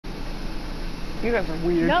You guys are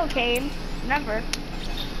weird. No, Kane. Never.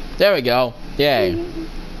 There we go. Yay.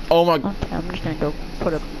 Oh my. Okay, I'm just gonna go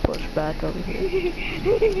put a push back over here.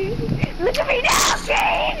 Look at me now,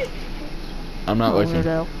 Kane! I'm not looking.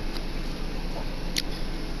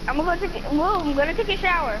 I'm gonna take a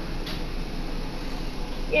shower.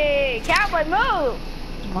 Yay, cowboy, move!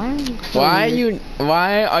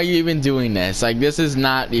 Why are you even doing this? Like, this is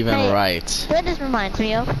not even right. What this reminds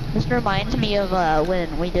me of? This reminds me of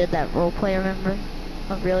when we did that roleplay, remember?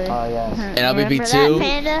 Oh, really? Oh, yes. And LBB2?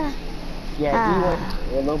 Panda? Yeah,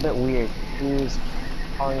 he was a little bit weird. He was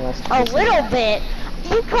calling us. A little bit?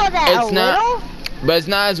 You call that little? But it's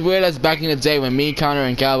not as weird as back in the day when me, Connor,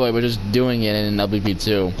 and Cowboy were just doing it in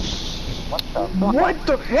LBP2. What the? What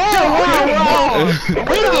the? Whoa!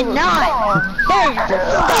 We did not! That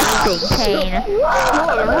is disgusting, Kane.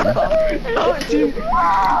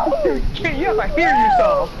 Kane, you gotta hear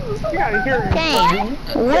yourself. You gotta hear yourself. Kane,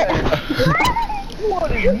 what?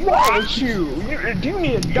 What is wrong with you? Do you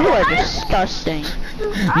need a dog? You are disgusting.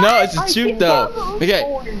 No, it's the truth though. Okay,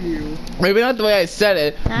 maybe not the way I said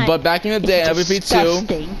it, but back in the day in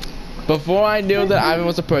LBP2, before I knew that Ivan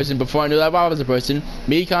was a person, before I knew that Bob was a person,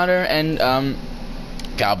 me, Connor, and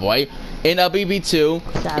Cowboy in LBP2.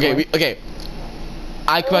 Okay,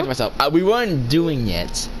 I correct myself. We weren't doing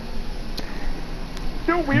it,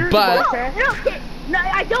 but no,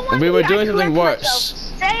 I don't want we to were doing something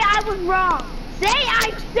worse. Say I was wrong. Say I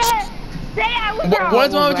was wrong.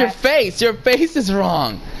 What's wrong with your face? Your face is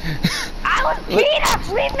wrong. I was beat up.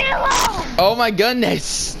 Leave me alone. Oh my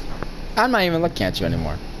goodness. I'm not even looking at you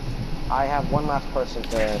anymore. I have one last person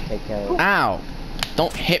to take care of. Ow.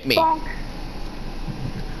 Don't hit me. Bonk.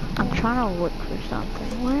 I'm trying to look for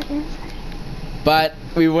something. What is it? But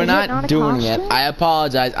we were not doing it. costume? I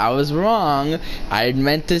apologize. I was wrong. I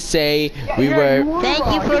meant to say we were. Thank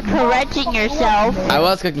you for correcting yourself. I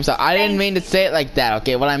was correcting myself. I didn't mean to say it like that.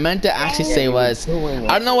 Okay, what I meant to actually say was,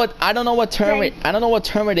 I don't know what term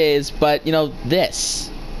it is, but you know this.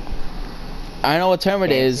 I don't know what term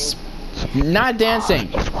it is. Not dancing.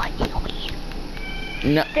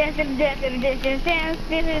 No.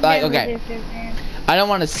 Like, okay. I don't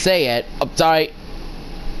want to say it. I'm sorry.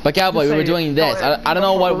 But Cowboy, we were doing this. I don't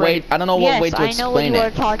know what way. I don't know what way to explain it. Yes, I know what you are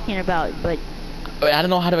talking about, but I don't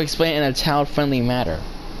know how to explain it in a child-friendly manner.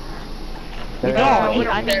 you don't.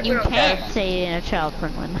 I mean, you can't say it in a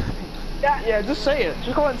child-friendly manner. Yeah, just say it.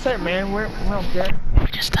 Just go ahead and say it, man. We don't care. We're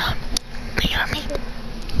just ignore me.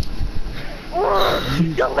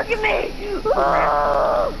 Don't look at me.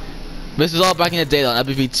 This was all back in the day on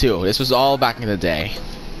LBV2. This was all back in the day.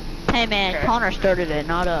 Hey man, Connor started it,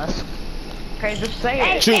 not us. Okay, just say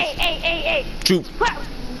it. Hey. Truth.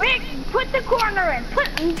 Put the corner in.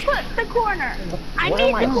 Put the corner. I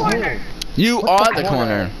need the corner. You are the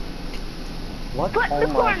corner. What? Put the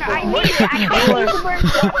corner. I need it. I need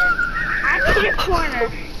a corner.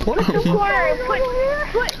 Put the corner.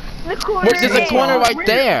 Put the corner. There's a corner right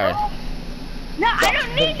there. No, I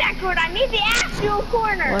don't need that corner. I need the actual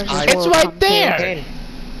corner. It's right there.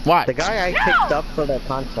 What? The guy I picked up for the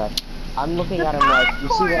contract. I'm looking at him like, you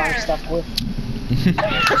see what I'm stuck with? You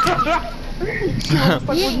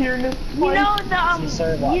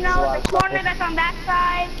know the corner that's on that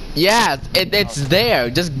side? Yeah, it's there.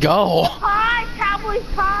 Just go. Pod, Cowboy's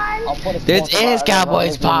pod. This is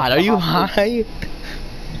Cowboy's pod. Are you high?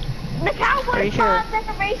 The Cowboy's pod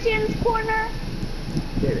decorations corner.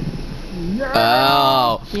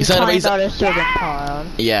 Oh, He's talking about a servant pod.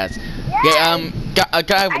 Yes.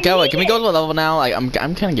 Okay, Cowboy, can we go to a level now? Like, I'm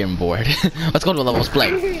kind of getting bored. Let's go to a level. Let's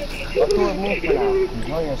play. Let's do a move for now.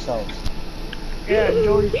 Enjoy yourselves. Yeah,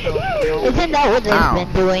 enjoy yourself. Isn't that what they've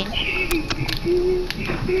been doing?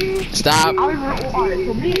 Stop.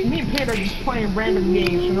 So me and Panda are just playing random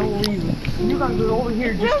games for no reason. You guys are over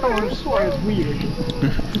here just telling a story is weird.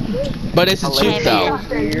 But it's the truth though.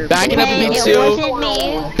 Back in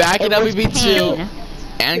WB2, back in WB2,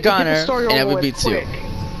 and Connor in WB2.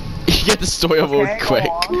 You get the story over with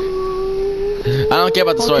quick. I don't care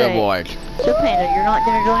about the story board. So Panda, you're not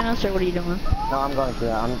gonna join us, or what are you doing? No, I'm going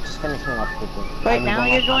to. I'm just finishing up quickly. Right now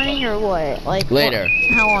you're joining, or what? Like later.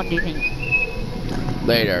 How long do you think?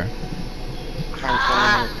 Later.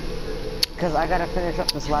 Because I gotta finish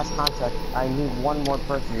up this last contract. I need one more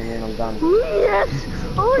person and then I'm done. Oh yes!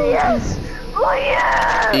 Oh yes! Oh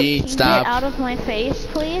yes! Eat, stop. Get out of my face,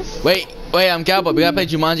 please. Wait, I'm Cowboy. We gotta play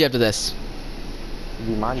Jumanji after this.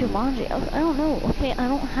 Jumanji? I don't know. Okay, I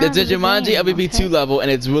don't have. It's a Jumanji LBB2 level, and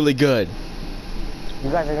it's really good. You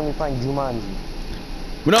guys are gonna be playing Jumanji.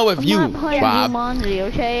 No, with you, I'm not playing Bob. Jumanji,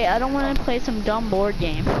 okay? I don't want to play some dumb board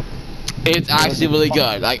game. It's actually really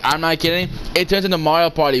good. Like, I'm not kidding. It turns into Mario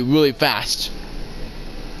Party really fast.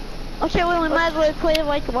 Okay, well, we might as well play it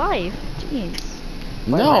like live. Jeez.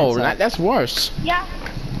 No, that's worse. Yeah.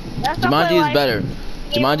 That's Jumanji is better.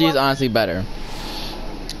 Jumanji is honestly better.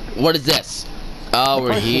 What is this? Oh,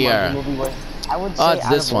 we're here. I would say it's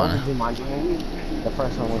this one. Jumanji movies, the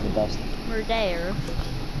first one was the best. We're there.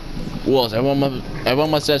 Wolves. Everyone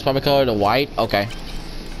must say it's probably colored to white. Okay.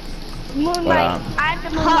 Moonlight. I have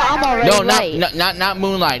the Moonlight. No, not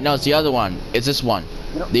Moonlight. No, it's the other one. It's this one.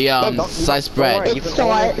 The sliced bread. It's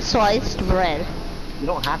sliced bread. You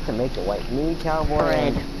don't have to make it white. Me, cowboy,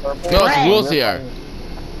 bread. Purple. No, it's wolves here.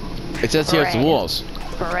 It says here it's wolves.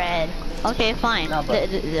 Bread. Okay, fine. No,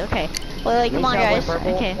 okay. Well, come on, guys.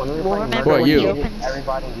 Okay. We'll remember Who are when you? he opens.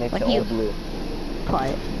 Everybody makes When it he all blue.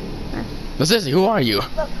 quiet. Sissy, who are you?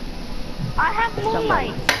 I have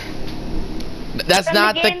Moonlight. That's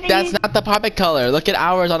not the puppet color. Look at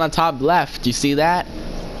ours on the top left. You see that?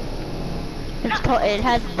 It's called. It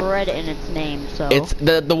has bread in its name, so. It's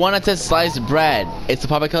the one that says sliced bread. It's the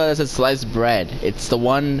puppet color that says sliced bread. It's the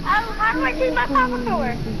one. How do I change my puppet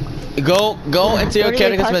color? Go into your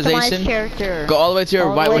character customization. Go all the way to your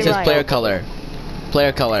right where it says player color.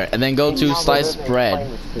 Player color, and then go to sliced bread.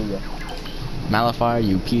 Malafar,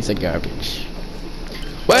 you piece of garbage.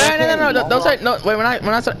 Wait, no, don't start. No, wait, we're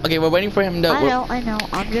not. Okay, we're waiting for him to. I know.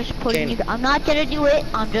 I'm just putting you. I'm not gonna do it.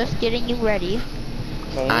 I'm just getting you ready.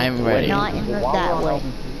 I'm ready. We're not in that way.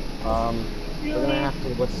 We're gonna have to.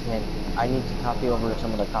 What's his name? I need to copy over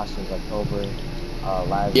some of the costumes, like Cobra,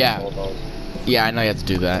 Laz, Yeah. and all those. Yeah, I know you have to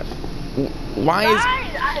do that. Why is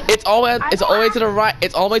it's always to the right?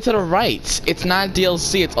 It's all the way to the right. It's not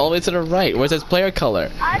DLC. It's all the way to the right where it says player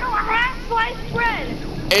color. I don't have sliced bread.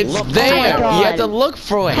 It's there. You have to look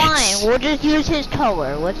for it. Fine, we'll just use his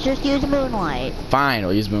color. Let's just use Moonlight. Fine,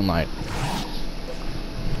 we'll use Moonlight.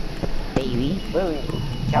 Baby. Really?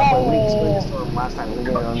 Cowboy, we explained this to him last time. We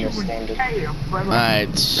didn't understand it.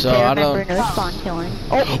 Alright, so Okay, I remember, don't. no spawn killing.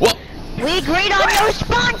 Oh, What? we agreed on no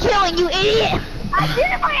spawn killing, you idiot! I did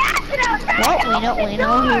it by accident. I was trying to open the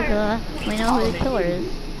door. We know who the killer is.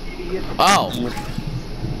 Oh.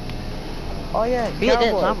 Oh yeah, Yeah, it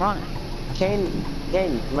is. Cowboy. I'm running.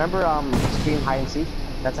 Kane, remember Stream Hide and Seek?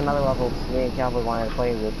 That's another level me and Cowboy wanted to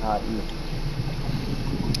play with E.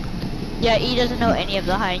 Yeah, E doesn't know any of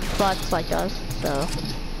the hiding spots like us, so.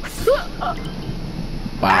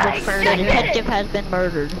 Wow. The detective has been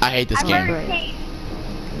murdered. I hate this I game. murdered Kate.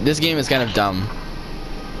 This game is kind of dumb.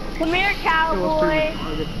 Come here, cowboy.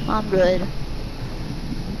 I'm good.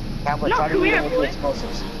 Cowboy, No, try to come do here, the boy.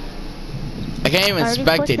 explosives. I can't even I already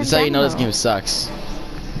spectate. put That's them how you know down, this game though. sucks.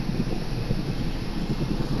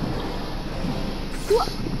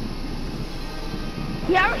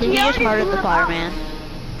 He just murdered the fireman.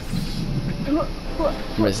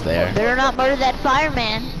 Where's there? Better not murder that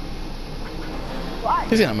fireman. Why?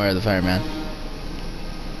 He's gonna murder the fireman.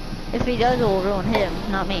 If he does, it will ruin him,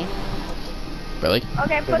 not me. Really?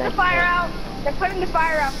 Okay, put the fire out. They're putting the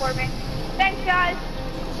fire out for me. Thanks, guys.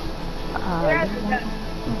 Where is it?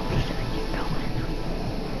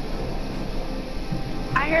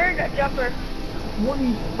 I heard a jumper.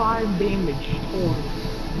 25 damage total.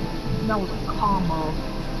 That was a combo.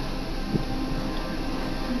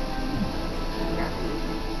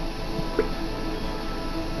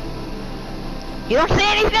 You don't see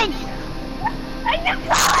anything? I just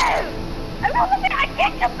saw him! I'm not looking, I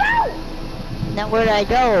can't jump out! Then where'd I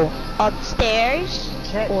go? Upstairs?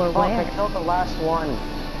 Shit, Or fuck, where? I killed the last one.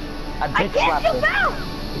 I I bitch can't slapped jump him. out!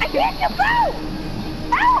 I can't jump out!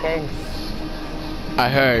 Ow! Okay. I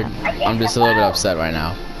heard. I'm just a little bit upset right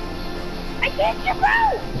now. I can't jump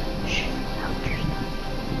out!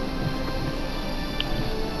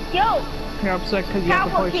 Yo, You're upset because you have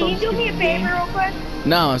to Cowboy, play can you some do me a stupid favor game. real quick?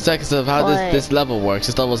 No, I'm sad because of how What? this level works.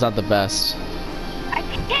 This level's not the best. I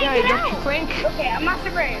can't Yeah, get don't you out! think? Okay, I'm not so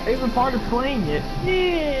brave. Favorite part of playing it.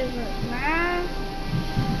 Man.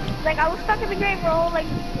 Like, I was stuck in the grave for a whole, like,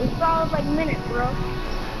 a solid, like, minute, bro.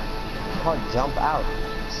 Called jump out.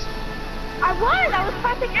 I was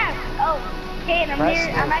pressing F. Oh, okay, and I'm Press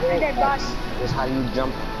here, I'm actually dead body. X is how you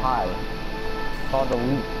jump high. Called the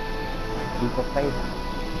leap. Leap of faith.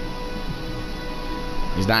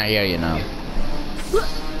 He's not here, you know.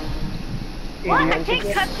 What? I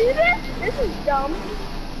can't cut through this? This is dumb.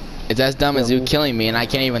 It's as dumb as you killing me, and I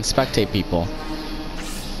can't even spectate people.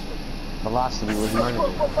 Velocity was murdered.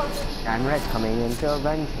 And Red coming in to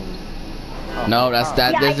avenge him. Oh, No, that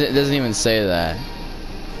Yeah, doesn't even say that.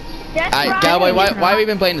 That's right. Cowboy, why have we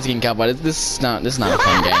been playing this game, Cowboy? This is not a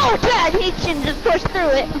fun game. Oh, Dad, he can just push through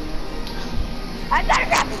it. I thought I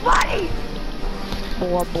got the body!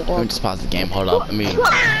 Let me just pause the game. Hold up. I mean,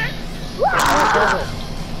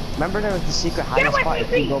 Remember there was the secret Get hiding away spot from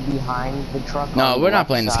if you me! go behind the truck? No, on the we're not left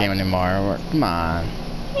playing this side? game anymore. Come on.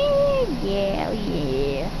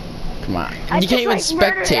 Yeah. Come on. I You can't even just, like,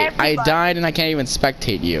 murdered spectate. I everybody. died and I can't even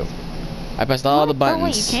spectate you. I pressed all the Oh wait, you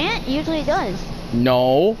buttons. can't? Usually it does.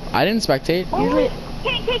 No, I didn't spectate. Usually,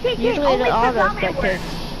 usually Only it auto predominant spectates.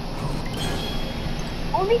 works.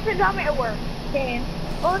 Only predominant works. Okay.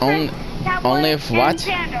 Only if what?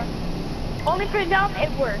 Only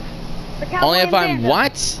predominant works. For cowboy Only if and I'm panda.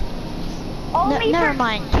 what? Only Never for-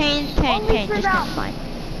 mind. Kane, only just for never them. mind.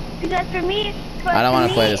 Because for me, I don't want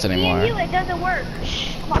to play this anymore. Me and you, it doesn't work.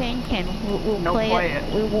 Kane, we'll No, play play it.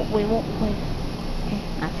 it. We won't play it. Okay,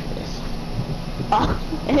 after this. Oh,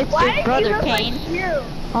 it's Why his does brother, he look Kane. like you?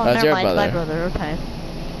 Oh, That's never your mind, it's my brother. brother, okay.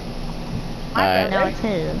 Alright. Now it's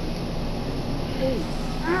his.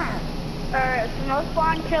 Alright, so no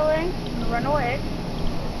spawn killing. Run away.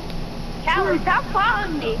 Callie, stop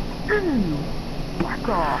following me. Back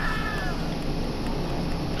off.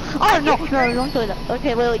 Oh, no, don't do that.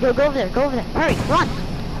 Okay, wait, go over there, Hurry, run!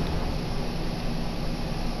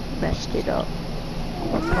 Messed it up.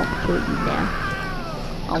 I'm gonna come kill you now.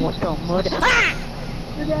 I'm gonna come murder. Ah!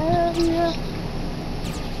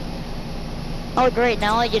 Oh, great,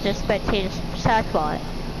 now I get to spectate a sackbot.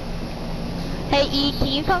 Hey, E, can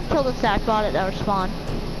you come kill the sackbot at our spawn?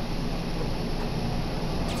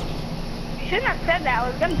 Shouldn't have said that. I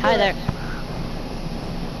was gonna do Hi it. there.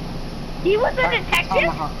 He was a detective?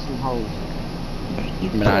 Tomahawk some hoes.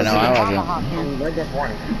 But I know I Tomahawk wasn't. some red death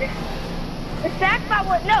warning. The sackbot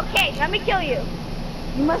was no, Kate, let me kill you.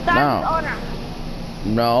 You must die No. with honor.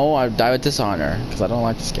 No, I die with dishonor because I don't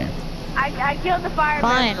like this game. I killed the fireman.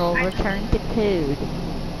 Fine, we'll return to food.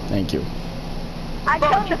 Thank you. I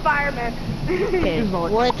killed the fireman. Okay,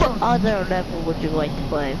 what other level would you like to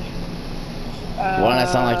play? One that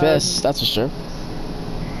sound like this, that's for sure.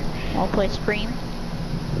 Wanna play Scream?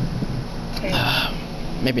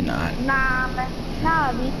 Maybe not. Nah,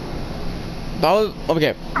 B. Oh,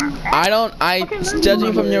 okay.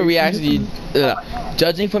 Judging from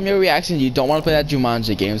your reaction, you don't want to play that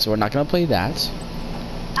Jumanji game, so we're not gonna play that.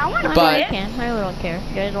 I want to But- play I it. can. I really don't care.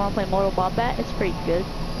 You guys wanna play Mortal Kombat? It's pretty good.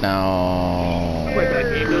 No. Wait, that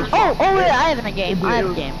game is. Oh, wait, I have a game. I have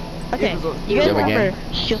a game. Okay, you guys You have a remember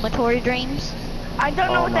Shumatory Dreams? I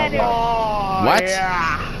don't know what that is. Oh, What?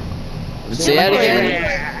 Yeah. Say that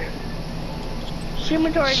again.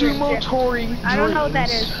 Shumatory. Shumatory. I don't know what that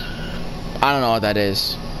is. I don't know what that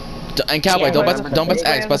is. And Cowboy, Yeah, don't but- press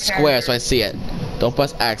X, but- press square so I see it. Don't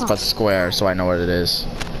press X, press square so I know what it is.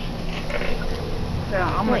 Yeah,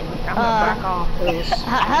 I'm Wait, gonna back off this.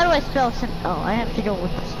 How do I spell oh, I have to go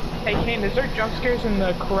with this. Hey, Kane, is there jump scares in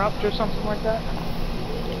the Corrupt or something like that?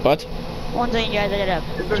 What? One thing, guys, I gotta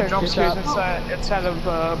Is there search jump this scares up. inside of In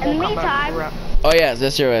the Mortal Kombat meantime- Corrupt? Oh yes,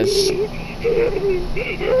 yes there is.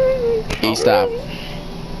 E stop.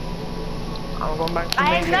 I'm going back to I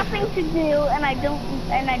main have game. nothing to do, and I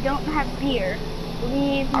don't have beer.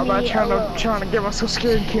 Leave I'm me not alone. trying to get myself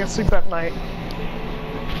scared and can't sleep at night.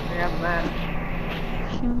 Yeah, man.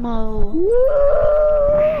 Sumo.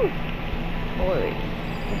 Boy.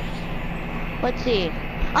 Let's see.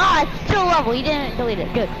 Ah, it's still level. You didn't delete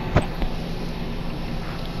it. Good.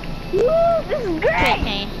 Woo, this is Okay, great.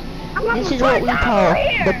 Kane. I'm on This the is what first we time call over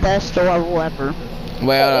here. the best level ever.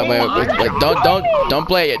 Wait, don't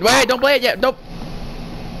play it. Wait, don't play it yet. Nope.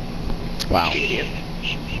 Wow.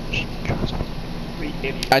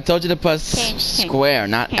 I told you to press Kane, square,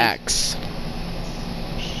 not Kane. X.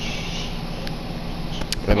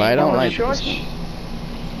 But I don't like Sure. this.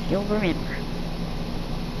 You'll remember.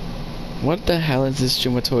 What the hell is this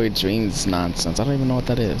Shumatory Dreams nonsense? I don't even know what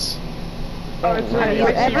that is. Oh, it's Have you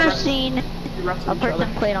like ever seen you wrestle a each other.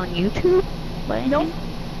 person play it on YouTube? Nope.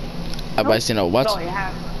 Have I seen a what? No, you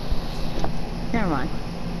have. Never mind.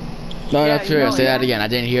 No, Yeah, not true. no, Say yeah. that again. I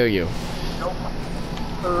didn't hear you.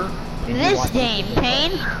 This game,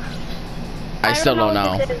 Kane. I still don't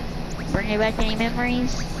what know. this is. Bring you back any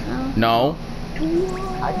memories? No? No.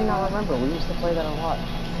 I do not remember. We used to play that a lot.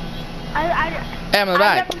 Hey, I'm in the I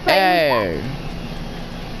back. never played Hey.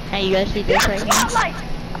 Hey, you guys see this right here? Spotlight.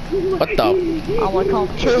 What the? I'm gonna come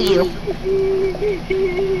kill you.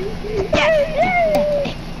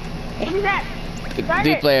 What is that?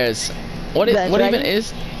 D players. What You guys even ready?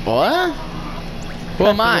 is? What? Who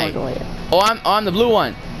am I? Oh, I'm the blue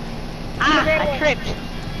one. Ah, I tripped.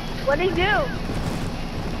 What did he do?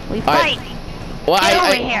 We Alright. fight. Well, Get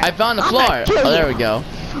over here. I found the I'm floor. gonna kill Oh, there you. we go.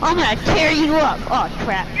 I'm gonna tear you up. Oh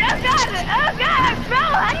crap. Oh God! Oh God! Bro,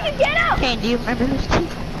 how do you get up? Kane, do you remember this team?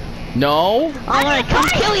 No. I'm gonna come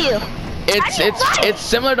kill you. It's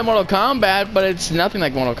similar to Mortal Kombat, but it's nothing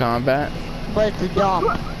like Mortal Kombat. But it's a dumb.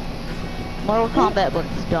 Mortal Kombat, but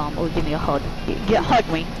it's dumb. Oh, give me a hug. Hug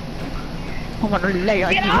me. I'm gonna lay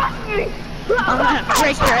on Get you. off me! I'm gonna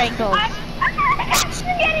break your ankles. I'm not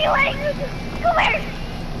spaghetti legs! Come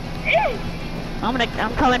here!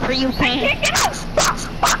 I'm coming for you, Kane. Get off!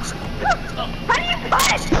 How do you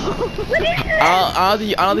punch? What is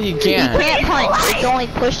this? I don't think you You can. can't punch. It's only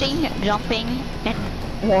pushing, jumping, and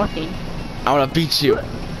walking. I wanna beat you.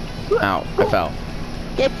 Ow, I fell.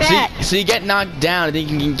 Get back! So you get knocked down and then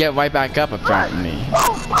you can get right back up apparently.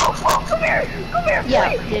 Come here! Come here!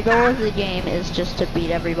 Yeah, please. the goal of the game is just to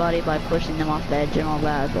beat everybody by pushing them off the edge and all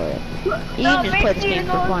that, but you can just play this game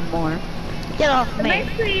for fun more. Get off me!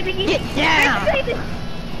 Basically, Get down!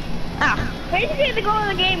 Basically, the goal of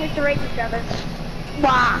the game is to rape each other.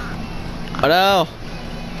 Wah! Oh no!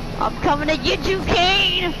 I'm coming to get you,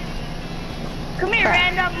 Kane! Come here,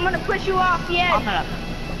 Randolph. I'm gonna push you off the edge.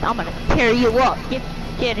 I'm gonna tear you up.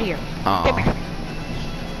 Get here. Aw. Come here.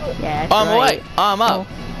 Yeah, that's Oh, I'm right. away. Oh, I'm up.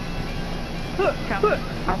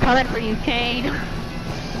 I'm coming for you, Kane.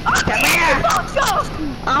 Come here. Go!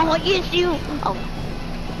 I'm gonna get you. Oh,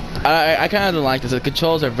 I kind of don't like this. The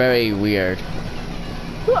controls are very weird.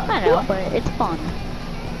 I know, but it's fun.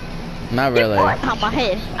 Not really. On my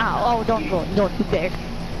head. Oh, don't do that.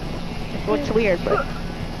 It looks weird, but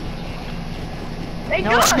Hey,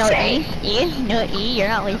 no, go, no Shane. E, you're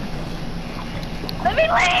not leaving. Let me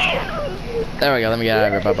leave! There we go. Let me get out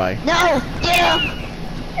of here. Bye bye. No, get up.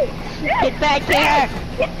 Get back here.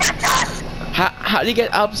 How do you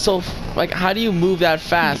get up so? Like, how do you move that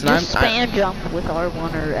fast? Just spam jump with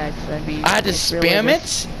R1 or X. I mean, I had to it's really spam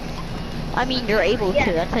just- it. I mean, you're able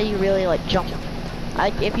to. That's how you really like jump.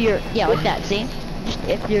 Like if you're, like that. See, just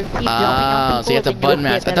if you keep jumping on people, So you have to then you'll button get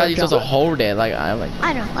mash. I better thought you were supposed to jump. hold it. Like I like.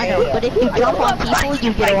 I know. But if you jump on people,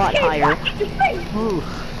 you get a lot higher. Ooh,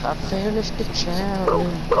 I finished the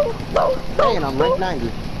challenge. Hey, and I'm rank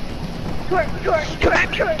 90.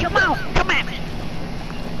 Come on!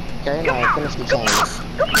 Okay, now I finished the challenge.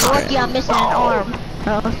 You're lucky I'm missing an arm.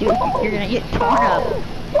 Oh, you're gonna get torn up.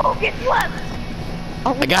 Oh, get left!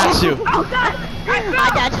 Oh, I got you. Oh, God!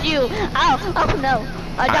 I got you. Oh no.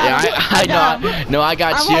 I got him. I know. No, I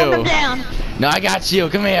got I'm holding him you. down. No, I got you.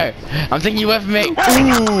 Come here. I'm thinking you with me.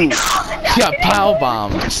 Ooh. You got power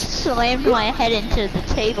bombs. Slammed my head into the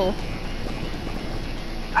table.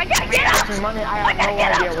 I gotta get up! Money, I I have gotta no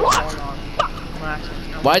get idea up! what's going on.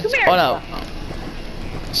 What? Come here. Oh no.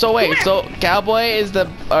 So wait, so Cowboy is the,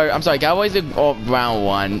 I'm sorry, Cowboy is the brown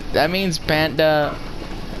one. That means Panda,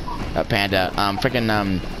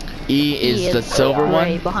 freaking E is the silver right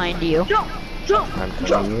one. behind you. Jump! I'm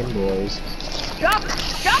coming in, boys. Jump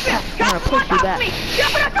it! I'm gonna push you back.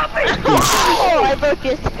 Jump it on top of me! Oh, I broke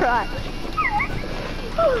his crotch.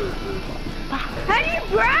 How do you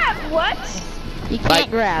grab? What? You can't Like,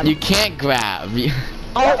 grab. you can't grab.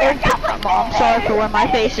 Oh, I'm sorry for where my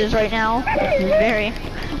face is right now. This is very.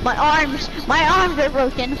 My arms are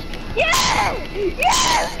broken. Yes!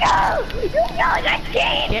 Yes! Go! You go! I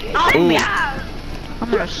can't! Get off Ooh. me! I'm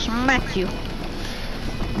gonna smack you.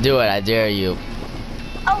 Do it, I dare you.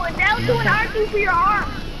 Oh, and now do an R2 for your arm.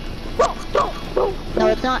 No,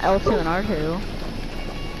 it's not L2 and R2.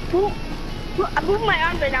 I'm moving my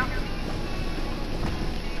arms right now.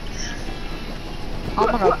 I'm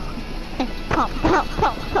gonna pump.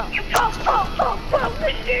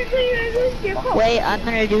 Wait, I'm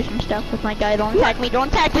gonna do some stuff with my guy. Don't attack me.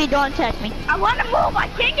 I want to move. I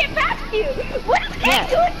can't get past you. What is that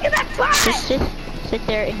doing to that fly? Sit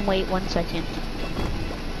there and wait 1 second.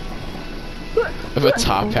 With a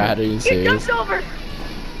top hat, are you He serious? jumped over.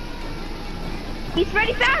 He's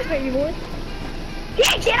ready fast, baby boy.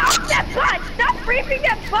 Can't get off that spot. Stop briefing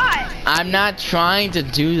that spot. I'm not trying to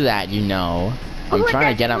do that, you know. I'm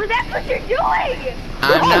trying to get him. That's what you're doing.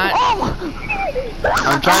 I'm not.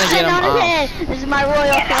 I'm trying to get him on his off. head. This is my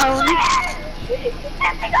royal throne.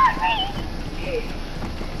 Nothing on me.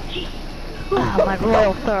 Oh, my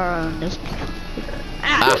royal throne is.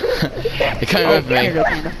 You're coming with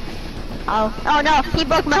me. Oh no, he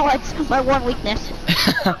broke my legs. My one weakness.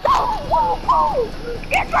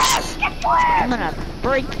 Get fast. I'm gonna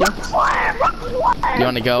break you. You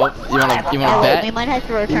wanna go? You wanna We bet? might have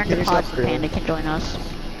to return to Pod so Panda can join us.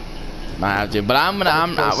 Might have to, but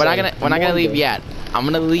we're not gonna leave yet. I'm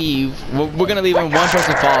gonna leave. We're gonna leave when one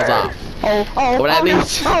person falls off. When at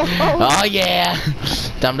least. Oh yeah,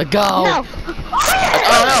 time to go. No.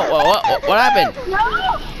 Oh no! What happened?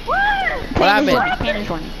 What happened? Panda's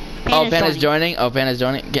joining. Oh, Panda's joining. Oh, Panda's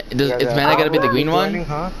joining. Is Panda gonna be the green one?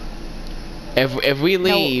 If we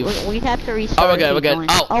leave. No, we'd have to restart. Oh, we're good. We're good.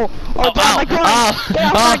 Oh, get off my groin. Get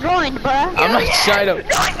off my groin, bruh. I'm not trying to.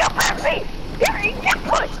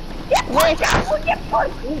 Wait.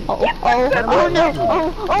 Oh no.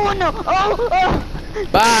 Oh no. Oh.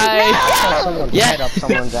 Bye. Someone's Yeah. head up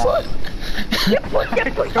someone's ass.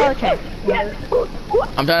 Okay.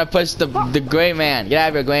 I'm trying to push the gray man. Get out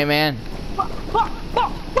of here, gray man. Why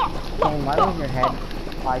was your head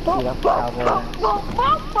 5 feet up, cowboy?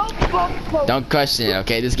 Don't question it,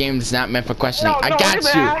 okay? This game is not meant for questioning. No, I no, got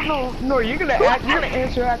you're you. gonna ask, no, you're gonna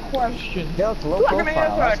answer that question. Yo, it's low You're gonna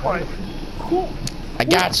answer that profile. question. I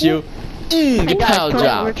got you. Get pile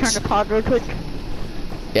Return dropped. to pod real quick.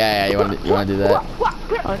 Yeah, you wanna do that?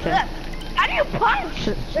 Okay. How do you punch?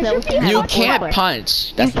 So that we can have You a can't foreplay. punch.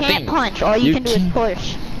 You That's the can't thing. punch. All you can do is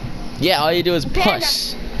push. Yeah, all you do is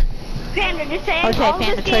push. Panda, just saying. Okay, all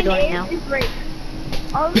Panda, this try game going is now. is great.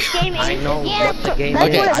 All this game I is know Yeah, what the game that's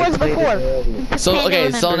Okay. what it was I played before. earlier. So Panda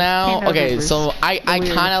okay, so remembers. now Panda okay, remembers. so I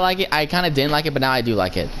Weird. kind of like it. I kind of didn't like it, but now I do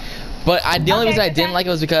like it. But the only reason I didn't like it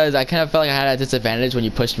was because I kind of felt like I had a disadvantage when you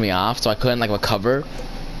pushed me off, so I couldn't like recover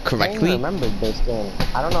I correctly. remembered this game.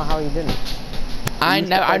 I don't know how you didn't. I've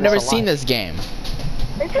never this a seen lot. this game.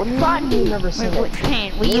 This is fun. You've never seen Wait, it.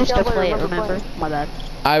 Kane, we You used to never play it, remember remember? My bad.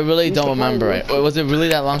 I really used to don't play remember it. it. Was it really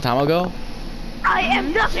that long time ago? I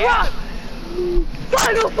am just rock.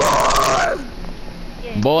 Final form.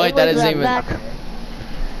 Boy, It that was, isn't even. back-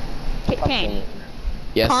 Kane,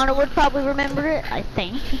 Yes, Connor would probably remember it, I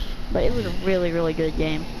think. But it was a really, really good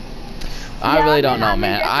game. I Yeah, really don't know, I mean,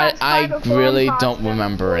 man. that's I Final Form really don't concept.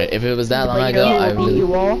 remember it. If it was that long But ago, you know I who beat really.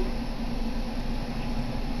 you all?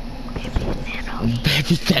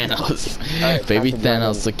 Baby Thanos. Alright, Baby time to join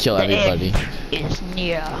Thanos to kill everybody. It's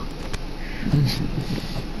near.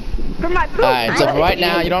 For my poop. Alright, so for right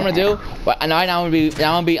now, you know what I'm gonna do? Right now I'm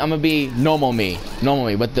gonna be normal me,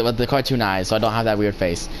 with the cartoon eyes, so I don't have that weird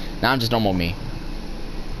face. Now I'm just normal me.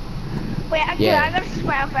 Wait, actually, Yeah. I gotta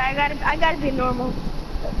swear, but I gotta be normal.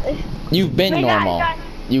 You've been Wait, normal.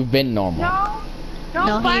 You've been normal. No,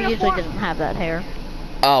 No, he Final usually Form. doesn't have that hair.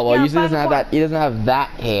 Oh well, Yeah, usually doesn't have Final that. He doesn't have that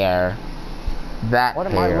hair. That What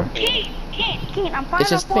am I hair. looking Kane, I'm Final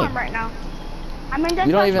just Form me. right now. I'm in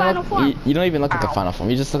You don't even Final look. Form. You don't even look like the final form.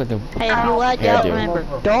 You just look like the. Hey, if you lag out, Hairdo. remember,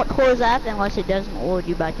 don't close that unless it doesn't load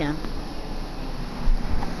you back in.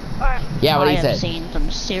 Alright. Yeah, what I he have said. seen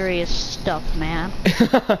some serious stuff, man.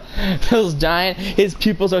 Those giant. His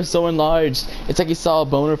pupils are so enlarged. It's like he saw a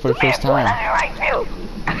boner for the first time. Right now.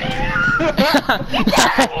 Get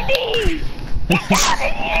down on your knees. Get down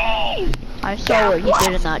on your knees. I saw what he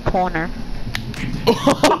did in that corner. I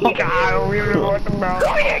don't really know what about.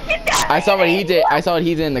 Come here, get down. I saw what he did. I saw what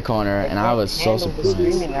he did in the corner, and I was so Handle the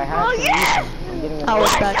surprised. screaming. I have Oh, to yes. leave. I'm getting I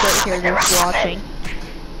was a- back right here just watching.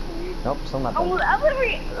 Nope, still not I'm done.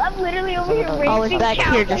 literally over here racing. I was back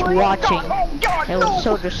here just watching. Oh, God, It was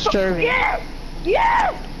so disturbing. Yes!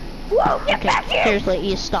 Yes! Whoa, get Okay, back here! seriously,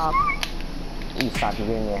 you stop. You stop, you're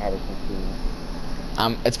getting your head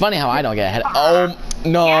confused. It's funny how I don't get ahead. Oh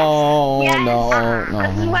no, Yes. This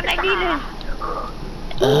is no. what I needed.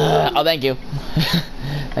 Oh, thank you.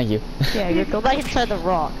 Thank you. Yeah, you go back inside the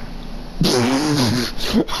rock.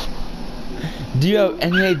 Do you have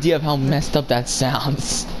any idea of how messed up that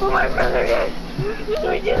sounds? Oh, my brother is.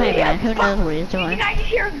 Hey man, who knows what he's Did doing? I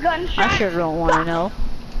hear a gunshot? I sure don't want to know.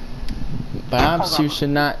 Perhaps you should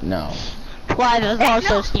not know. Clive has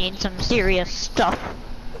also seen some serious stuff.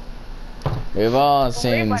 We've all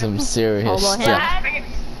seen some serious Hold on, stuff.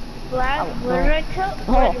 Black, what did I tell?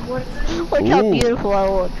 Oh. Look how Ooh. beautiful I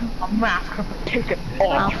look. I'm not gonna take it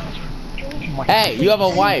off. Hey, you have a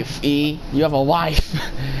wife, E. You have a wife.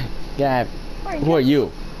 Yeah. Who are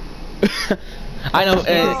you? I know,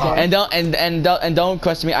 and don't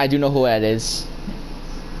question me. I do know who that is.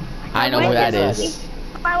 I know who that is.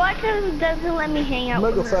 My wife doesn't let me hang out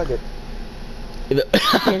with Mega her. faggot.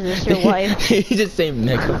 Is this your wife? He just say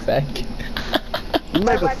mega fag.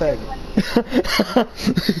 Mega faggot.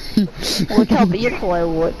 Look how beautiful I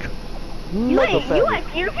look. Mega You faggot.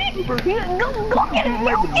 like beautiful? Go get it,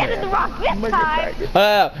 go get it, the rock this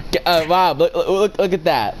time. Rob, look at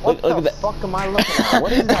that. What Look the at that. fuck am I looking at?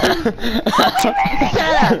 What is that?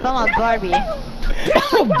 Shut up, I'm a Barbie.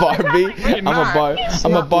 I'm a Barbie.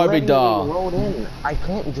 I'm a Barbie Letting me doll. load in. I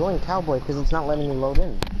can't join Cowboy because it's not letting me load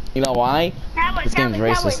in. You know why? This game's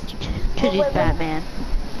racist. Cause he's Batman.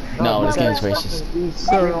 No, this game's racist.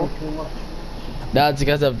 Girl. No, it's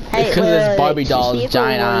because of Hey, this wait, Barbie see doll's if it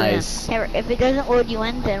giant will load you in. eyes. Here, if it doesn't load you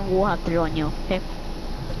in, then we'll have to join you. Okay.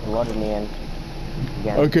 Loaded me in.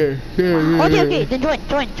 Again. Okay. Okay, then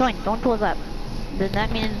join. Don't close up. Then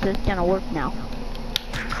that means it's gonna work now.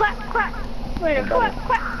 Clap, clap. Wait, clap,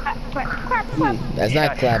 clap, clap, clap, clap. That's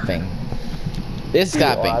not clapping. This is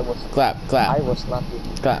clapping. I was- Clap, I clap, will slap you.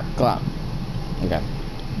 clap, clap. Okay.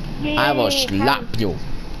 I will slap you.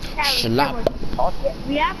 Slap.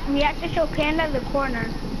 We have to show Panda the corner.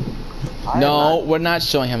 No, we're not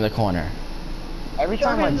showing him the corner. Every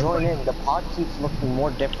time I join in, the pod keeps looking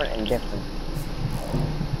more different and different.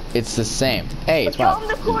 It's the same. Hey, it's Show fine. him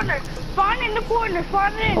the corner. Spawn in the corner.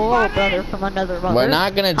 Spawn in. Hello, Spawn brother in. from another mother. We're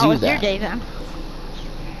not gonna How do was your that. day then?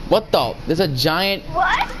 What the? There's a giant.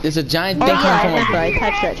 What? There's a giant Oh thing yeah, I coming remember. from.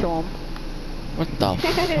 I texted that to him. What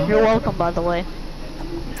the? You're welcome, by the way.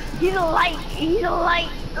 He's a light. He's a light.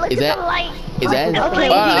 Look Is at that- the light. Is that? Okay, Hold you on,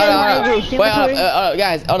 guys hold on, wanna hold on. do Wait, supertoy?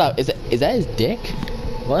 guys, hold up. Is that his dick?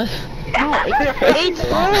 What? No,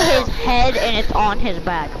 it's on his head and it's on his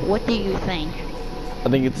back. What do you think? I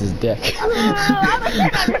think it's his dick. I'm a shit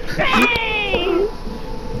on your face.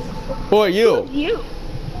 Who are you? You.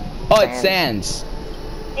 Oh, it's Sans.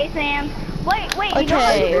 Hey Sam. Wait.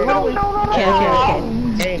 Okay, You know,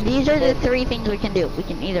 okay. These are the three things we can do. We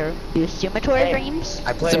can either do summatory dreams.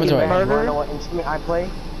 I play Cemetery. You wanna Murder. know what instrument I play?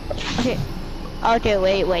 Okay. Okay,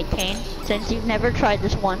 wait, Kane. Since you've never tried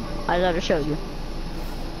this one, I gotta show you.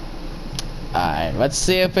 Alright, let's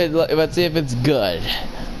see if it's good.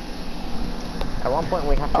 At one point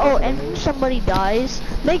we have to Oh, go to the and moon. if somebody dies,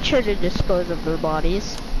 make sure to dispose of their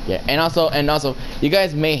bodies. Yeah, and also, you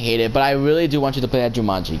guys may hate it, but I really do want you to play that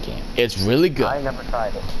Jumanji game. It's really good. I never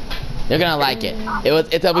tried it. You're gonna like it.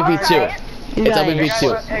 It's LPP2. You It's guys-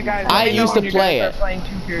 LPP2. Hey guys, I let me know used when to you play guys it. start playing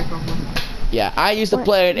 2K or something. Yeah, I used to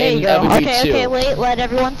play it There in you go. LPP2. Okay, wait, let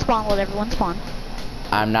everyone spawn,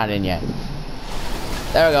 I'm not in yet.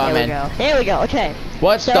 There we go, There man. we go. There we go, okay.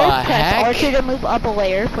 What So, the press heck? R2 to move up a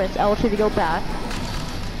layer, press L2 to go back.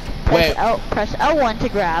 Wait. Press L1 to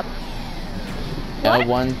grab.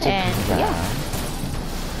 L1 to And, grab. yeah.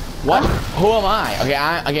 What? Who am I?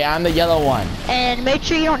 Okay, I'm the yellow one. And make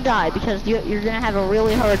sure you don't die, because you're gonna have a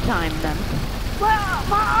really hard time then. Well,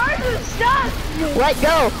 my arms are stuck. Let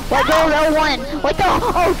go of L1. Let go,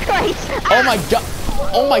 oh Christ. Oh my god.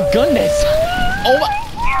 Oh my goodness. Oh my.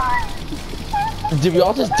 Did we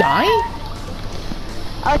all just die?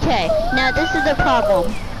 Okay, now this is the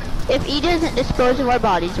problem. If E doesn't dispose of our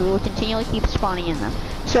bodies, we will continually keep spawning in them.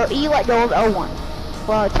 So E let go of L1.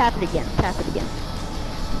 Well, tap it again,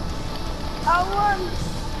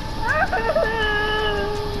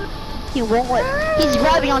 He won't let, he's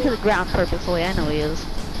driving onto the ground purposely, I know he is.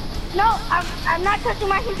 No, I'm not touching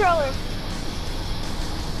my controller.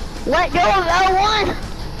 Let go of L1!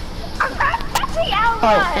 I'm not touching L1.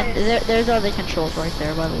 Oh, and there's other controls right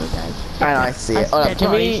there, by the way, guys. I know, I see it. Hold Hold up,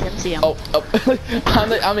 can we? You can see 'em. Oh, I'm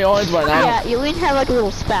the orange one. Yeah, you even have like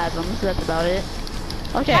little spasms, that's about it.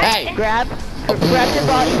 Okay, Hey. grab your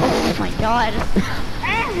body. Oh my god.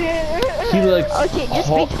 He looks. Okay, just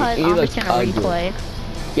because he I'm looks just gonna ugly. replay.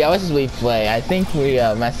 Yeah, let's just replay. I think we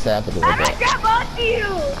messed it up a little I'm gonna bit. grab onto you.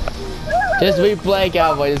 Just replay,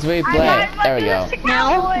 cowboy. Just replay. There we go.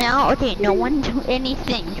 Now, okay, no one do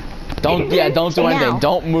anything. Don't do anything. Now,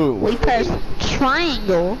 Don't move. We press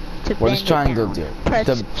triangle to What bend does triangle it down. do? Press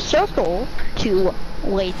The- circle to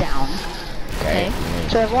lay down. Okay.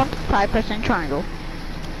 So everyone try pressing triangle.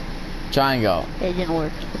 Triangle. It didn't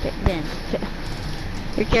work. Okay, then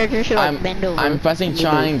your character should like bend over. I'm pressing and you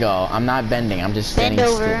triangle. I'm not bending. I'm just Bend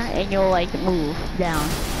standing over still. and you'll like move down.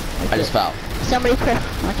 I just fell. Somebody press.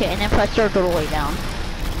 Okay, and then press circle to lay down.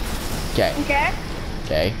 Okay. Okay.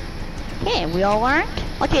 Okay. Okay, we all learned.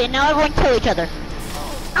 Okay, now everyone kill each other.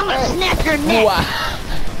 I'm gonna snap your neck. Wow.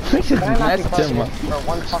 Can I not be That's pressing Tim. it for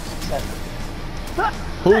 1 fucking second?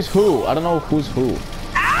 Who's who? I don't know who's who.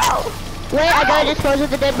 Ow! Wait, I gotta dispose of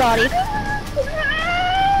the dead body.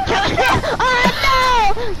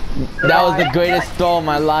 Oh That was the greatest throw of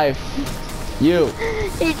my life. You. no!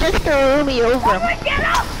 He just threw me over. How do I get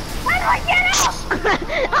up? How do I get up?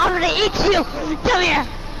 I'm gonna eat you. Come here.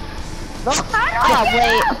 How do I Oh get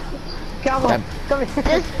wait. up? Come on, come here.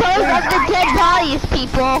 Dispose of the dead bodies,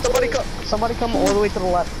 people. Somebody come all the way to the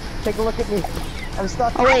left. Take a look at me. I'm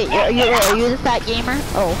stuck. Oh wait, are you the fat gamer?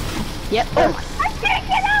 Oh. Yep. Oh. I can't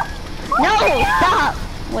get up. No, stop.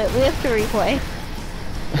 Wait, we have to replay.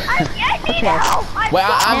 I need Okay. help. Wait, No.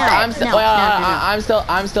 I'm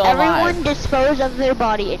still alive. Everyone dispose of their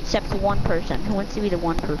body except one person. Who wants to be the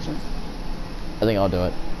one person? I think I'll do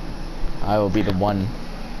it. I will be the one.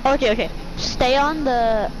 Okay. Stay in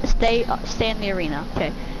the arena.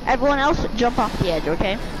 Okay. Everyone else, jump off the edge.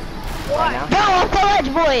 Okay. Right now. Go off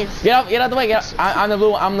the ledge, boys. Get out of the way. Get out. I'm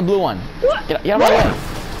the blue one. Get out of my way.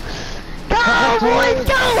 Go, boys,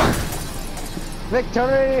 go.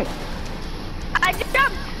 Victory! I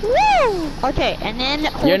jumped. Woo. Okay, and then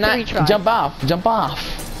hold You're 3 not. tries. Jump off.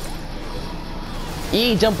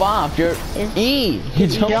 E, jump off. You're E. You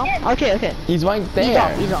jump? Okay. He's right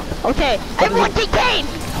there. He's off. Okay, everyone take aim.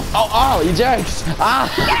 Oh, you jerks!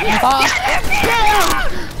 Ah!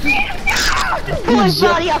 Pull his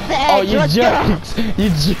body off the edge. Oh, you Let's go. jerks! You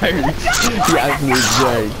jerks! You absolute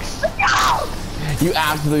jerks! You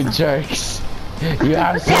absolute jerks! You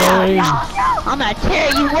absolute... I'm gonna tear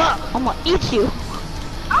you up. I'm gonna eat you.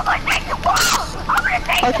 I'm gonna take the ball! I'm gonna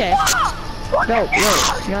take Okay. the ball! No,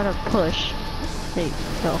 wait. You gotta push. There you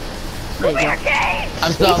go. There you go.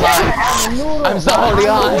 I'm still alive! I'm still holding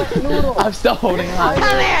on! I'm still holding on!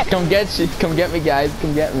 Come here! Come get you! Come get me, guys!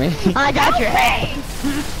 Come get me! I got your head.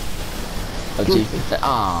 Oh, Jesus!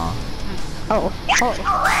 Aw! Oh.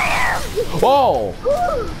 Whoa!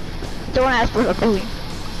 Don't ask for the food.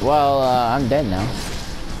 Well, I'm dead now.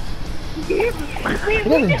 We guys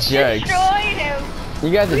are jerks. destroyed him! You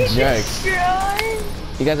guys are We jerks. destroyed!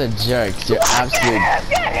 You guys are jerks. You're absolute.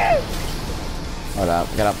 Get him! Hold up.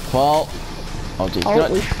 Gotta pull. Oh, jeez.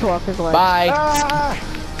 Oh, we tore off his legs. Bye.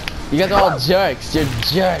 You guys are all jerks. You're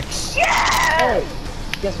jerks. Hey,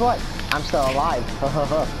 guess what? I'm still alive.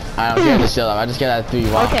 I don't care to still up. I just gotta throw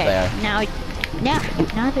you off Okay, there. now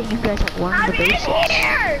that you guys have learned the I'm in basics,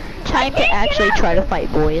 here! time to actually try to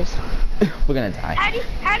fight, boys. We're gonna die.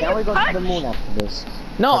 How do Now we you go to punch? the moon after this.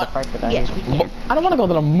 No, For the fact that I Yes, need- we can. I don't want to go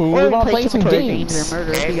to the moon. Or We want to play some toy games. or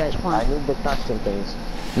murder if you guys I want. need the custom things.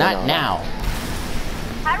 Not now.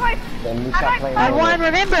 How do I... Then we How do start I playing. I Moon. want to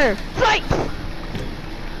remember! Fight!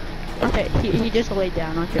 Okay, he just laid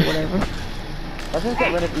down. Okay, whatever. Let's just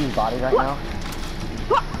get rid of these bodies right now.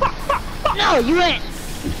 No, you ain't!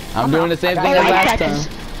 I'm doing the same thing Oh, as I last got time. this.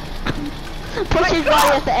 Push his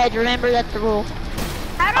body at the edge. Remember, that's the rule.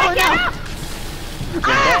 How do I Oh, get no. up? You're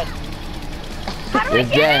dead. How do I You're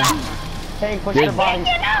get dead. up? Hey, push You're the bodies.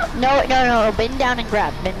 Get up! No, bend down and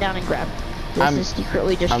grab. Bend down and grab. This is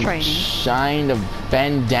secretly just I'm training. trying to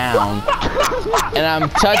bend down, and I'm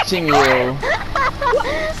touching you.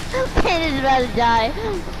 Pin is about to die.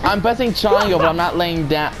 I'm pressing triangle, but I'm not laying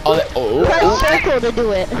down. Oh, Press circle to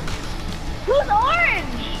do it. Who's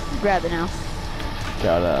orange? Grab it now. Okay,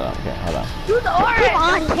 hold on. Who's orange? Come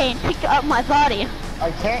on, Kane. Pick up my body.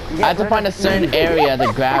 I can't get I have to rid find a of certain these. area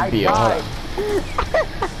to grab you. Hold on.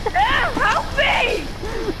 Help me!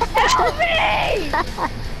 Help me!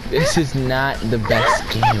 This is not the best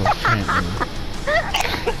game apparently.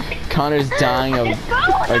 Connor's dying of,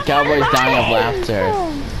 or Cowboy's dying of laughter.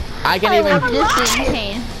 I can't even. This is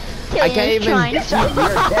Kane. I can't Kane is even- trying to You're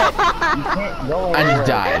dead. You can't go I anywhere. just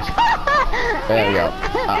died. There we go.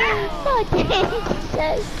 Oh, Kane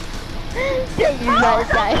says. Kane is about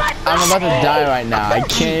to die. I'm about to die right now. I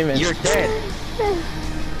can't even. You're dead.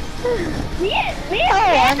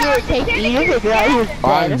 Oh, I'm gonna take you to figure out who's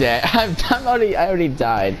Oh, I'm dead. dead. I already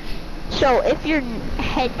died. So if your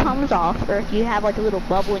head comes off, or if you have like a little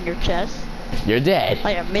bubble in your chest, You're dead.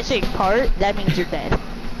 like a missing part, that means you're dead.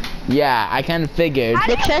 Yeah, I kind of figured.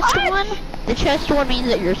 The chest one means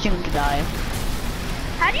that you're soon to die.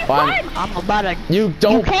 How do you Fine. punch? I'm about to. You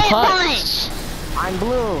don't You can't punch. I'm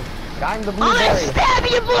blue. I'm the I'm gonna blueberry. stab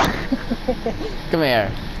you, blood. Come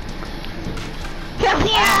here. Come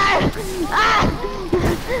here! Ah!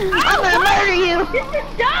 I'm gonna murder you! This is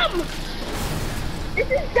dumb! This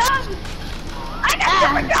is dumb! I got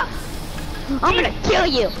super dumb! I'm gonna kill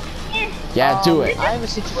you! Yeah, do it. I have a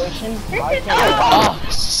situation. This I is can't- Oh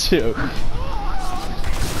shoot.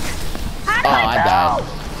 Oh, I died.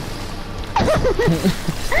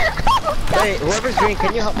 Hey, whoever's green,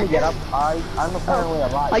 can you help me get up? I'm apparently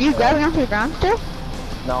alive. Are you grabbing onto the ground still?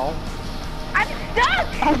 No. I'm stuck!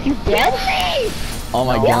 Are you dead? Please! Oh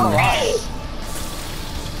my goodness.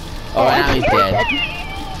 Oh, now he's dead.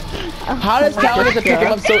 How does Cowboy get to pick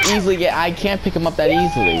him up so easily? Yet I can't pick him up that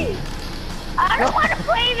easily. I don't want to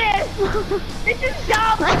play this! This is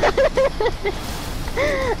dumb!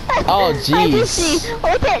 Oh I just see. jeez.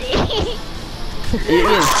 Look at me. It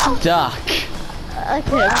is stuck.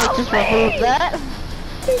 Okay, let me just remove that.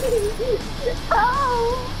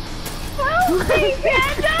 Oh! Help me,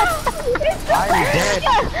 Panda! It's so I'm dead.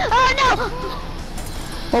 Oh no!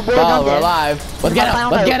 Oh boy, Oh, I'm we're dead. alive. Let's get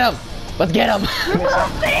him. Let's get him. Let's get him.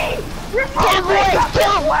 Help me! Remove Get him, me boy, from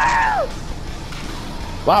kill the him. world!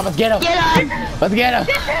 Wow, let's get him. Get on! Let's get him.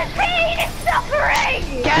 This is pain and suffering!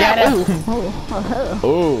 Get him. Oh,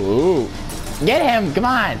 Ooh. Get him. Come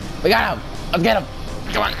on. We got him. Let's get him.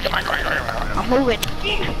 Come on. I'm moving.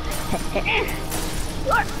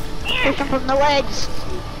 Push him from the legs.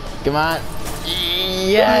 Come on.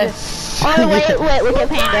 Yes. Oh, wait, look at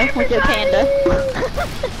Panda. Look at Panda.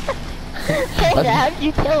 Panda, how did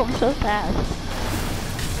you kill him so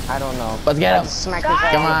fast? I don't know. Let's get him. Smack his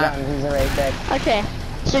head Come on the on. ground, he's already dead. Okay,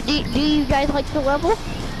 so do you guys like the level?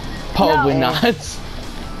 Probably No. not.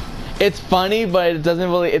 It's funny, but it doesn't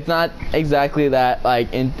really. It's not exactly that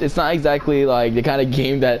like. It's not exactly like the kind of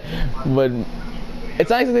game that would. It's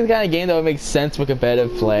not exactly the kind of game that would make sense for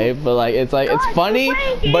competitive play, but like it's funny,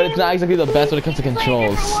 but it's not exactly the best when it comes to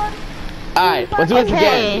controls. Alright, let's do this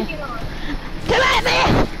again. Come at me!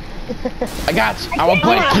 I got you. I will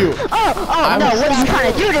break you. Oh, no, what are you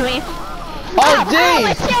trying to do to me? Oh,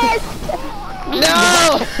 jeez!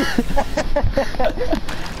 No!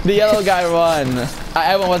 The yellow guy run.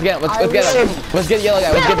 Everyone, let's get him. Let's get him. Let's get the yellow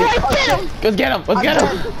guy. Let's get him. Let's get him. Let's get him.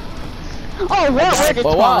 Oh, where did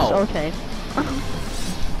wow. Okay.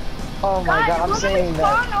 Oh my god, I'm saying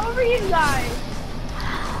that. Spawn over you guys.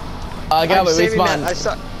 Gabby,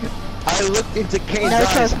 respawn. I looked into Kane's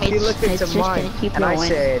eyes, he looked into mine, and I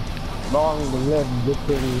said, long live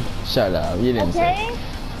victory. Shut up, you didn't say.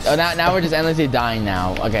 Oh, now we're just endlessly dying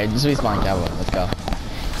now. Okay, just respawn, Cowboy. Let's go.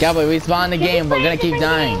 Cowboy, respawn the game. We're gonna keep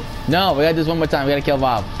dying. No, we gotta do this one more time. We gotta kill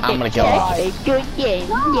Bob. I'm gonna kill Bob. Good game.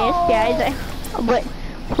 Yes, guys. But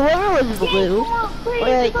whoever was blue,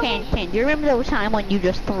 wait, Kane, do you remember the time when you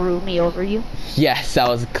just threw me over you? Yes, that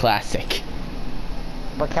was classic.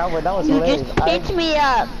 But Cowboy, that was You hilarious. just picked me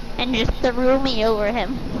up and just threw me over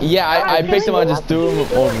him. Yeah, I picked him up and just threw him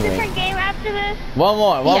over me. Different game after this. One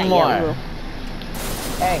more. Yeah,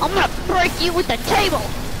 Hey. I'm gonna break you with the table.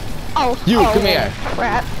 Oh, come here.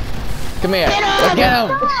 Crap. Come here. Get him! Let's get him.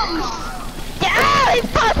 Ah, he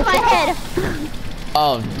popped my head.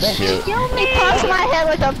 Oh, shoot. He popped my head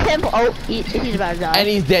like a pimple. Oh, he's about to die. And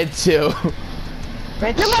he's dead too.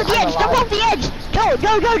 Bitch, Jump off the edge! Jump off the edge! Go!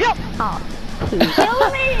 Oh.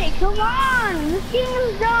 Kill me! Come on! This game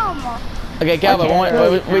is dumb. Okay, Cowboy,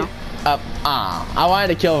 Okay, I wanted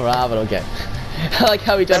to kill Rob, but okay. I like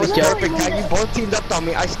how he tried That to was kill. perfect. How you both teamed up on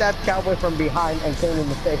me. I stabbed Cowboy from behind and came in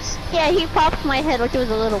the face. Yeah, he popped my head like it was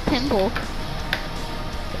a little pimple.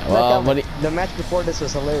 Well, the match before this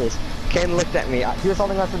was hilarious. Ken looked at me. He was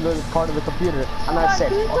holding on to the part of the computer, and I said,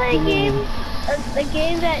 Can we play a game? A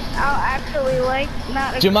game that I'll actually like,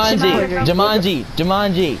 not a Jumanji.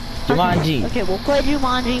 Okay, we'll play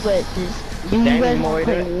Jumanji, but you guys want to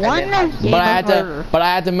play one game But I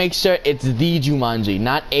had to make sure it's the Jumanji,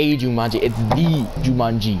 not a Jumanji. It's the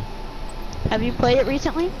Jumanji. Have you played it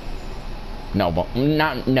recently? No, but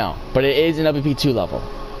but it is an WP2 level.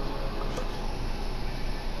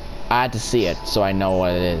 I had to see it, so I know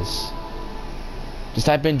what it is. Just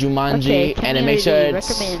type in Jumanji and then make sure it's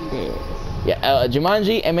recommended. yeah,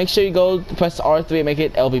 Jumanji, and make sure you go press R3 and make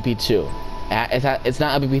it LVP2. It's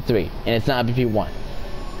not LVP3 and it's not LVP1.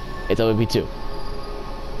 It's LVP2.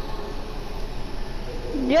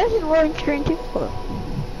 Yes, it's rolling screen too.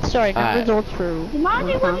 Sorry, no results for.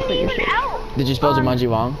 Jumanji wasn't even out. Did you spell Jumanji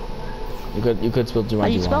wrong? You could spell Jumanji wrong. How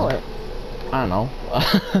do you spell it? I don't know.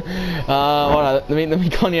 Hold on, let me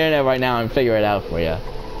go on the internet right now and figure it out for you.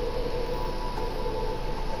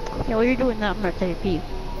 Yeah, while you're doing that, I'm gonna take a pee.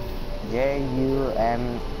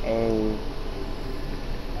 J-U-M-A-J.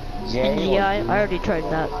 Yeah, I already tried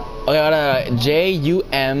that. Okay, hold on.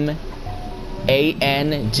 J-U-M-A-N-G-I.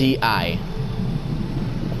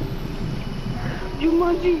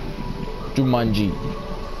 Jumanji.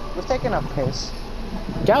 Was taking a piss.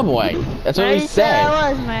 Cowboy. That's what he said.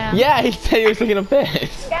 I was, man. Yeah, he said he was taking a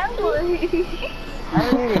piss. Cowboy. I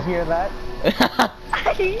didn't need to hear that.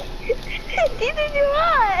 Neither do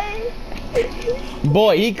I.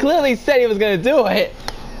 Boy, he clearly said he was gonna do it.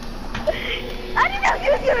 I didn't know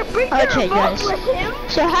you was gonna bring Okay, your guys. with him.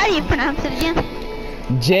 So how do you pronounce it again?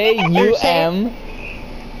 J-U-M-A-N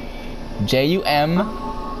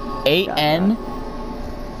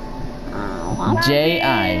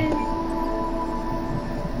J-I.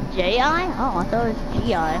 J-I? Oh, I thought it was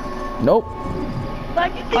G-I. Nope.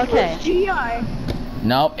 Okay. GI.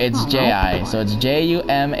 Nope, it's J-I. So it's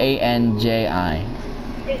J-U-M-A-N-J-I.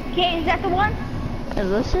 Okay, is that the one? Is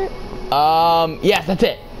this it? Yes, that's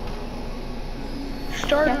it.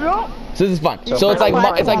 Start it up. So this is fun. So So it's like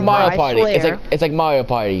it's Mario I Party. swear. It's like Mario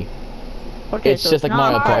Party. Okay, It's so just like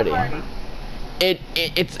not Mario Party.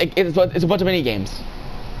 It's a bunch of mini games.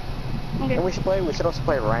 And we should also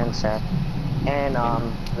play Ransack. And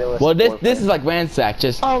Well, this is like Ransack.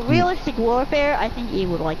 Just Oh, Realistic Warfare? I think you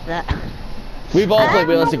would like that. we've all I played don't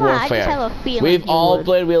know Realistic why, I just Warfare. have a feeling We've you all would.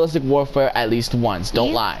 played Realistic Warfare at least once. Don't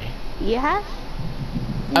You- lie. You have?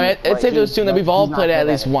 I mean, it's safe to assume that we've all He's not played it at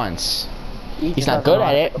good least at it. once. He's not good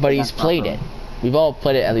at it, but he's played it. We've all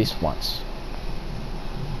played it at least once.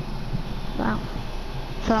 Wow.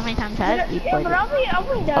 So how many times have you Yeah, played but it? I'll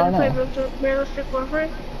be down to play Realistic Warfare.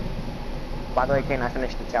 By the way, Kane, I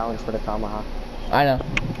finished the challenge for the Tomahawk. I know.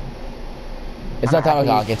 It's not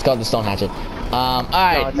Tomahawk, it's called the Stone Hatchet. No,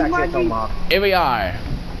 Alright, it's actually a Tomahawk. here we are.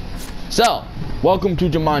 So, welcome to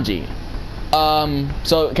Jumanji.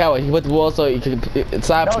 So Cowboy, he put the wall so you can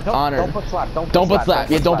slap No, on her. don't put slap. Don't put slap.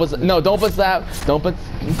 Yeah, don't put. No, don't put slap. Don't put.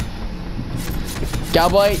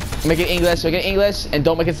 Cowboy, make it English. Make it English, and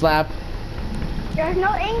don't make it slap. There's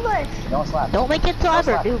no English. No slap. Don't make it slap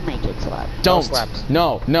No or slap. do make it slap. Don't. slaps.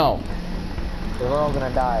 No, no. We're all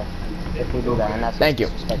gonna die if we do that, and that's Thank you.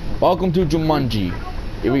 disrespectful. Welcome to Jumanji.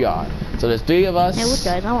 Here we are. So there's 3 of us. Hey, look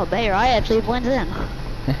guys, I'm a bear. I actually blend in.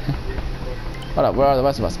 Hold up, where are the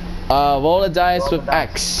rest of us? Roll the dice with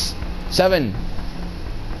X. 7.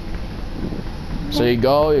 So you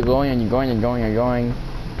go, you're going, and you're going, and you're going, and you're going.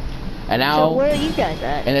 And now, So where are you guys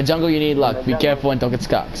at? in the jungle you need luck. Be careful and don't get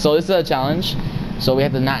stuck. So this is a challenge. So we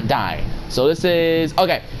have to not die. So this is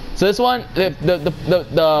okay. So this one,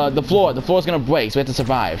 the floor is gonna break. So we have to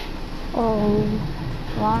survive. Oh,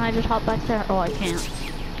 why don't I just hop back there? Oh, I can't.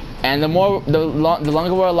 And the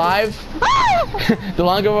longer we're alive, the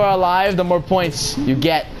longer we're alive, the more points you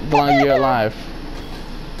get. The longer you're alive.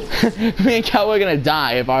 Me and Cal, we're gonna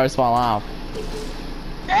die if ours fall off.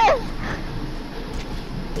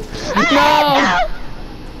 No!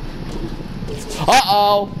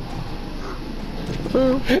 Uh-oh!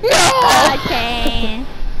 Ooh. No! Okay.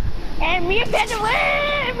 And me and Panda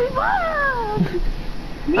win! We won!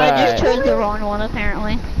 I Alright. just chose the wrong one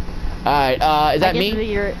apparently. Alright, is that I guess me?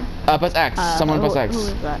 you're- Press X. Someone press X. Who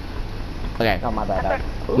is that? Okay. Oh, my bad.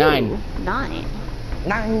 Ooh, 9. 9.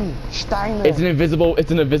 9 Steiner. It's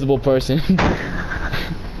an invisible person.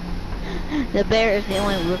 The bear is the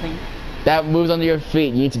only living. That moves under your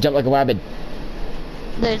feet. You need to jump like a rabbit.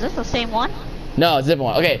 Is this the same one? No, it's a different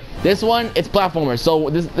one. Okay, this one, it's platformer. So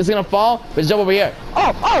this is gonna fall, but just jump over here.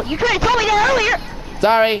 Oh, you tried to tell me that earlier!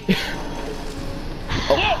 Sorry.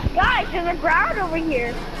 Yeah, guys, there's a ground over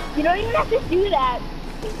here. You don't even have to do that.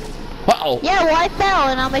 Uh-oh. Yeah, well I fell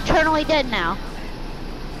and I'm eternally dead now.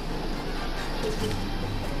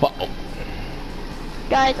 Uh-oh.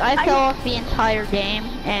 Guys, I fell off the entire game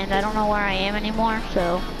and I don't know where I am anymore,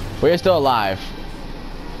 so... We're still alive.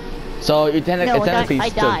 So you No, technically I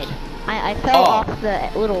stood. died. I fell Oh. off the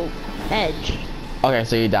little edge. Okay,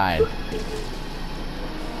 so you died.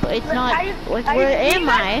 But it's not... Like, Are where you am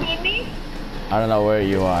not I? seeing me? I don't know where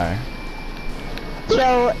you are.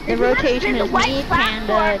 So, the rotation There's a is white me, Panda,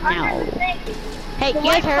 platform under now. the thing. Hey, The can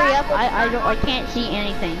you guys white hurry up? platform. I can't see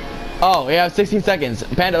anything. Oh, we have 16 seconds.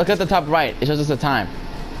 Panda, look at the top right. It shows us the time.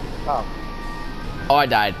 Oh. Oh, I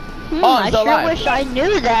died. Hmm, Oh, I'm I still sure alive. wish I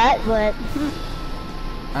knew that, but...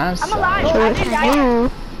 I'm I'm sorry. alive. I I wish haven't I died.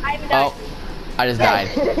 knew. I haven't died. Oh, I just died.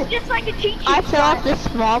 It's just like a cheat sheet. I fell off guys.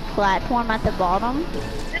 this small platform at the bottom.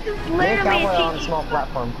 This is Me and literally Cowboy are a on a cheat small sheet.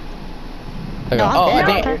 platform. Okay. No, I'm Oh, I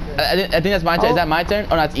dead. think that's my turn. Is that my turn?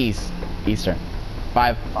 Oh, that's Eastern.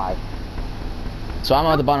 5. 5. So I'm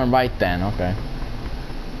on the bottom right then. Okay.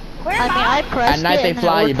 Where I am mean, I pressed At night it they and then it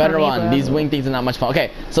fly. You worked better for me, run. but- These wing things are not much fun.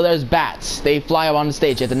 Okay. So there's bats. They fly around the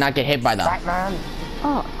stage. You have to not get hit by them. Batman.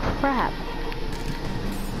 Oh, crap.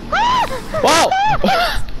 Whoa!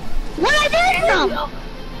 What I did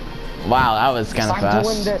them? Wow, that was kind of Time to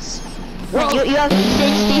win fast. this. You have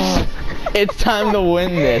 60... It's time to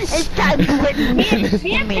win this. It's time to win this.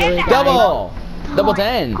 Me and Immediately Panda. died. Double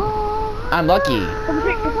 10. I'm lucky.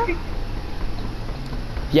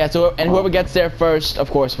 Yeah. So and whoever gets there first, of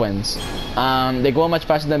course, wins. They go much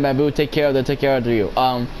faster than bamboo. Take care of you.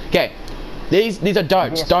 Okay. These are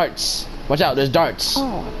darts. Darts. Watch out. There's darts.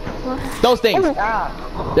 Oh, Those things.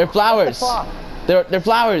 Ah. They're flowers. Fuck. They're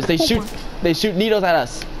flowers. They shoot needles at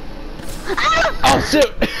us. Oh shoot!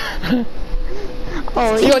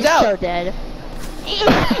 oh, He he's goes out. so dead.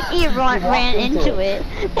 He ran into it.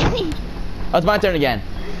 Oh, it's my turn again.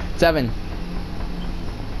 7.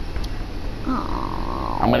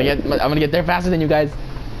 Aw. I'm gonna get there faster than you guys.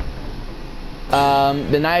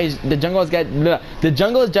 The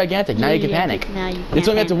jungle is gigantic. Now you can panic. Now you This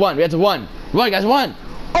one can't we have to run. We have to run. Run, guys, run!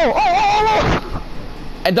 Oh.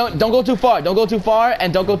 And don't go too far. Don't go too far,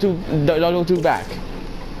 and don't go too back.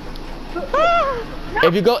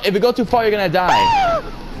 If you go too far, you're gonna die.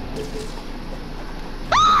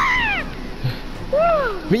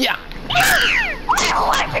 Yeah.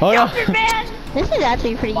 Oh no. This is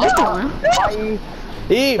actually pretty easy one. Bye.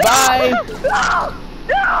 Eat. Bye.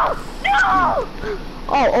 No!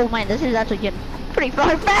 Oh man, this is actually getting pretty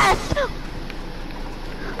far fast.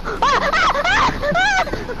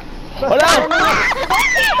 Oh no.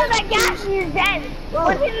 Once you hit that gas and you're dead.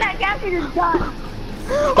 Once you hit that gas and you're done.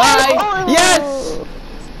 Bye. Oh. Yes.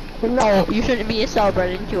 No, you shouldn't be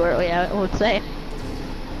celebrating too early, I would say.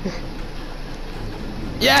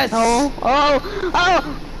 Yes. Oh.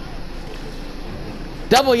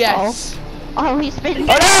 Double yes. Oh, he spanned too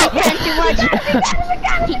much.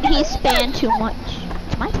 He spanned too much.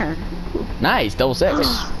 It's my turn. Nice, double six.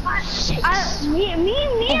 Me and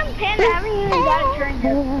Panda haven't even got a turn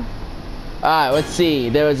yet. Alright, let's see.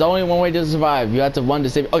 There is only one way to survive. You have to run to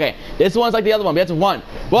save. Okay, this one's like the other one. We have to run.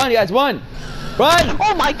 Run, you guys, run! Run!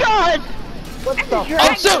 Oh my god! What the fuck?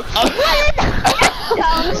 Oh, shoot!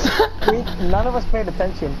 None of us paid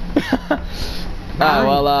attention. Alright,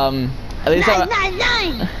 well, at least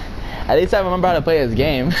Nine. at least I remember how to play this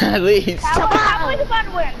game. At least. How was the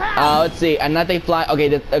fun win? Let's see. And not they fly. Okay,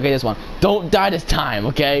 this one. Don't die this time,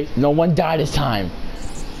 okay? No one died this time.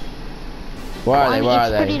 Where are they? Where are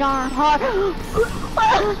It's pretty they? darn hard.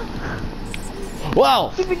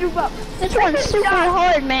 Whoa! This one's super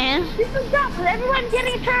hard, man. This is tough, because everyone's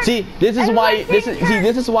getting a turn. See, this is why this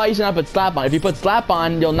is why you should not put slap on. If you put slap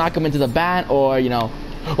on, you'll knock him into the bat, or you know.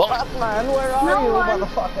 Well, Batman, where are you,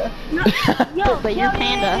 motherfucker? But you're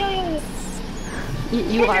Panda.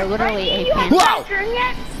 You are literally a You panda. haven't got a turn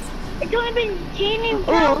yet? It's only been Team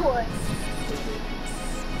Cowboy.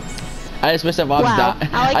 I just wish that Rob's Wow, died.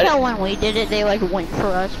 I like how when we did it, they like went for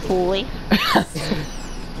us fully.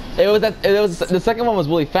 It was the second one was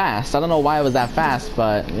really fast. I don't know why it was that fast,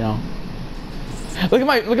 but you know. Look at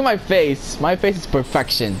my face. My face is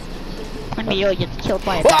perfection. When Mio gets killed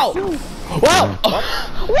by a Whoa! bat. Whoa!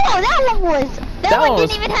 Whoa, that one one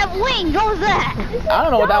didn't even have wings. What was that? I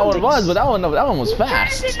don't know what that one was, but that one was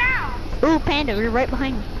fast. Ooh, Panda, we're right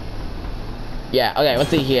behind you. Yeah. Okay. Let's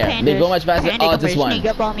see here. They go much faster. Panda Oh, it's this one. sneak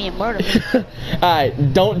up on me and murder me. All right.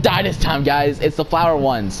 Don't die this time, guys. It's the flower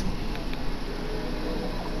ones.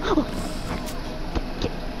 Get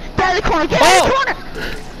out of the corner! Get out of the corner!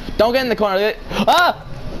 Don't get in the corner. Ah!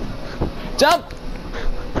 Jump!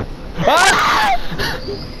 Ah!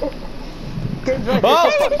 Oh!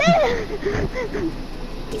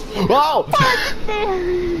 Whoa!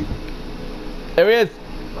 There he is.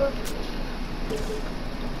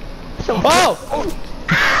 Oh!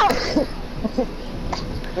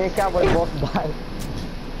 Me and Cowboy both died.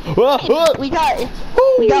 Whoa! We got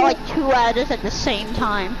like two at us at the same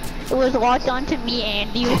time. It was locked onto me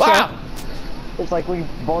and you. Ah! It's like we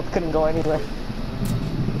both couldn't go anywhere.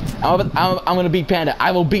 I'm gonna beat Panda.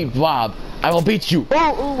 I will beat Rob. I will beat you.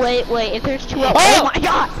 Oh, wait. If there's two up, Oh! oh my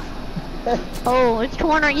god! Oh, it's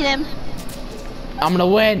cornering them. I'm gonna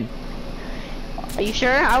win. Are you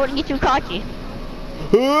sure? I wouldn't get too cocky.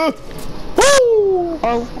 Woo!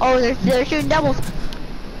 Oh, they're shooting doubles.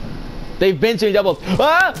 They've been shooting doubles.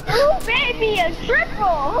 Ah! Ooh, baby, a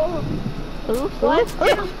triple! Ooh,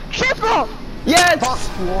 triple! Yes!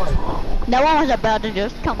 That one was about to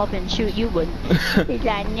just come up and shoot you, but is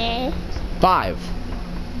that nah? 5.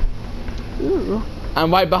 Ooh.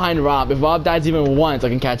 I'm right behind Rob. If Rob dies even once, I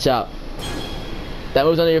can catch up. That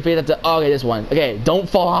moves under your feet. That's okay, this one. Okay, don't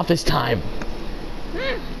fall off this time.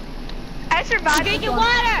 I survived. Drink your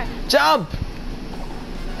water! Jump!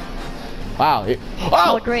 Wow. Oh,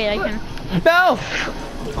 Oh! great, I can. No!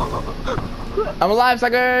 I'm alive,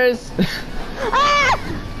 suckers! Ah!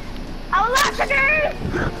 I'm alive, suckers!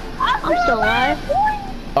 I'm still alive.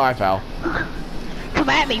 Oh, I fell. Come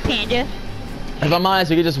at me, Panda. If I'm honest,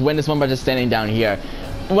 we could just win this one by just standing down here.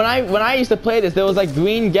 When I used to play this, there was like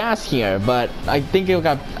green gas here, but I think it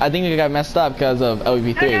got messed up because of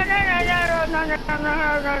LEV3.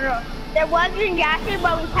 No. There was green gas here,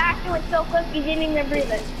 but we packed it with so quick you didn't even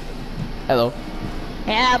breathe it. Hello.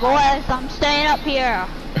 Yeah, boys, I'm staying up here.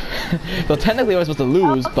 So technically we're supposed to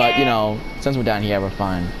lose, Okay. but you know, since we're down here, we're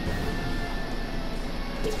fine.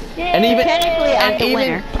 Yeah. And even Technically, I'm the even-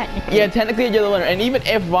 winner. Technically. Yeah, technically you're the winner. And even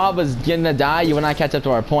if Rob was gonna die, you would not catch up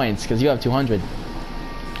to our points because you have 200.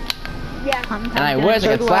 Yeah. And I wish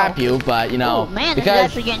I could slap you, but you know, Oh, man, this is because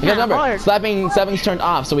actually getting remember, kinda hard. slapping's turned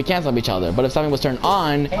off, so we can't slap each other. But if slapping was turned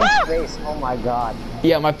on, In space, oh my god.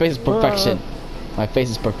 yeah, my face is perfection. My face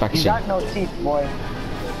is You perfection. got no teeth, boy.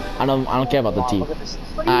 I don't care about the Wow, teeth. look at this.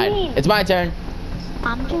 What do you Alright, mean? it's my turn.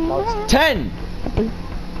 I'm doing 10.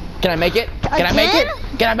 Can I make it? Can I make it?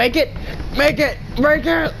 Can I make it? Make it! Make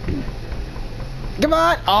it! Come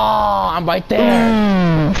on! Oh, I'm right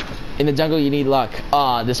there. In the jungle, you need luck.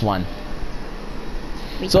 Ah, this one.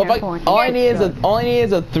 Be So if careful. all I need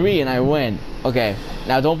is a 3 and I win. Okay,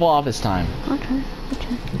 now don't fall off this time. Okay.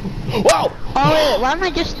 Whoa! Oh wait, why don't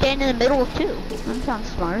I just stand in the middle of two? That sounds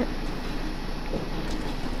smart.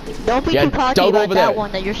 Don't be Yeah, too cocky don't go about over that there.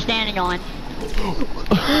 one that you're standing on.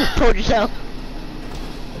 Told yourself.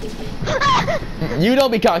 You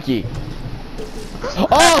don't be cocky.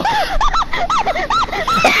 Oh!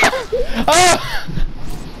 Oh!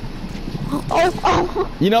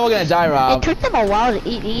 Oh. You know we're gonna die, It Rob. took them a while to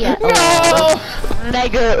eat. No!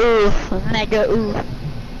 Mega oof. Mega oof.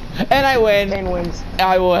 And I win. Kane wins.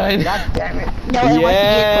 I won. God damn it. No, it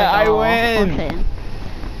Yeah, I wasn't. win. Okay.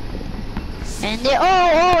 And then,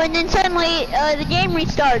 and then suddenly the game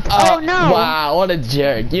restarts. Oh no! Wow, what a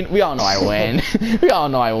jerk. We all know I win. We all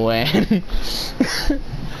know I win.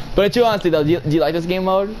 But you honestly though, do you like this game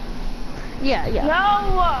mode? Yeah.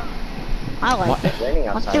 No. I like What? it. Raining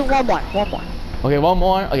Let's outside. do one more. Okay, one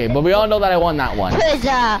more. Okay, but we all know that I won that one. Cause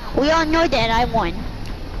we all know that I won.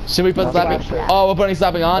 Should we put No, slapping? slapping. Oh, we're putting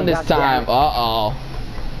slapping on this God damn time. it. Uh-oh.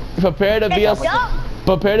 Prepare to be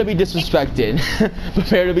prepare to be disrespected.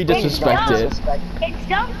 Prepare to be disrespected. It's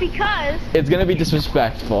dumb because It's gonna be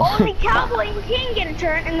disrespectful. only Cowboy and King get a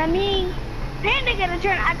turn, and then me and Panda get a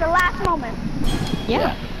turn at the last moment.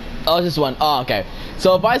 Yeah. Oh, just one. Oh, okay.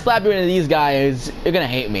 So if I slap you into these guys, you're gonna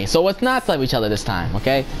hate me. So let's not slap each other this time,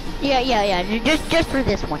 okay? Yeah. Just for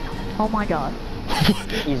this one. Oh my god.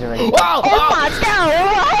 He's already. Wow! Oh my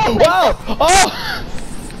god! Whoa! Oh!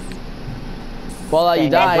 Well, you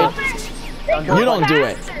died. You don't do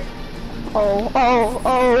it. Oh.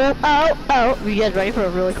 You guys ready for a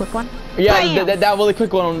really quick one? Yeah, that really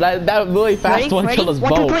quick one. That really fast one killed us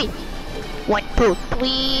both. 1, 2, 3. 1, 2,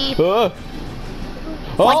 3. 1,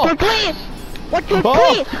 Oh! 2, 3. 1, 2, 3.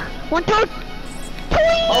 Oh. 1, 2,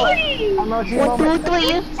 3. 1, 2,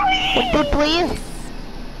 3. 1, 2, 3.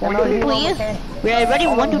 1, 2, 3. Ready?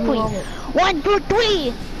 1, 2, 3. 1, 2,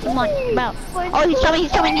 3. Come on, about. Oh,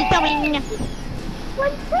 he's coming.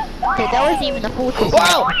 Okay, that wasn't even the full twist.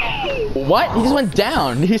 Wow! What? He just went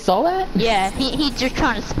down. You saw that? Yeah, he's just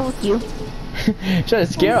trying to spook you. Trying to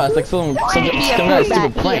scare us like some kind of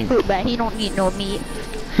stupid prank. He don't need no meat.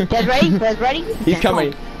 Guys ready? He's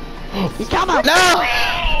coming. He's coming. No!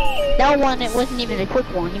 That one, it wasn't even a quick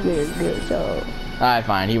one. He was good, so. Alright,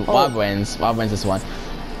 fine. Bob wins. Bob wins this one.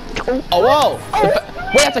 Oh, whoa!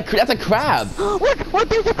 Wait, that's a crab. Look,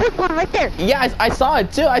 there's a quick one right there. Yeah, I saw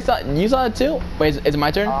it too. You saw it too. Wait, is it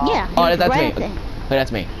my turn? Yeah. Oh, that's me. right Wait, there.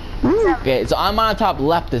 that's me. Okay, so I'm on the top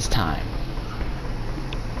left this time.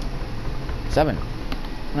 7.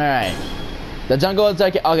 Alright. The jungle is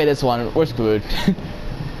like, okay, this one. We're screwed.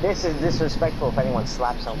 This is disrespectful if anyone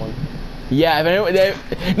slaps someone. Yeah, if anyone.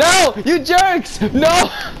 No! You jerks! No!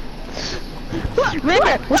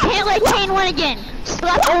 Remember, we can't let Kane win again.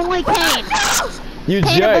 Slap only Kane. You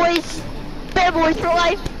Kane jerk! boys. Bear boys for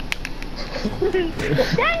life. No!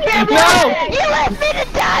 You left me to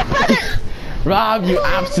die, brother. Rob, you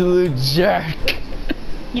absolute jerk!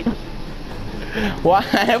 Why?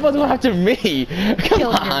 Everyone's going after me! Come Killed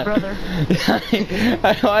your on! brother.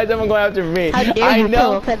 Why is everyone going after me? How dare I you know!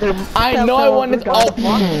 kill a feather? I know I won this. Oh!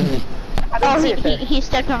 He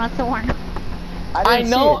stepped on a thorn. I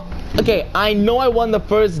know! Okay, I know I won the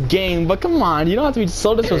first game, but come on, you don't have to be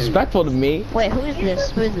so disrespectful to me. Wait, who is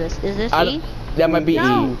this? Is this E? That might be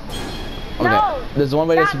No. E. Okay, No. there's one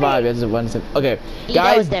way to Not survive. me. There's one. Okay, E, that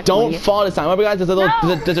guys, was definitely don't you. fall this time. Remember, guys,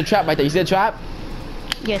 there's a trap right there. You see the trap?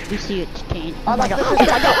 Yes, we see it, Kane. Oh my god!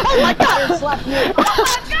 Oh my god! Slap you!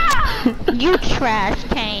 Oh my god! You trash,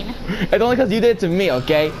 Kane. It's only because you did it to me,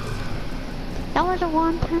 okay? That was a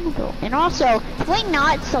long time ago. And also, can we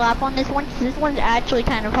not slap on this one? 'Cause this one's actually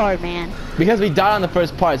kind of hard, man. Because we died on the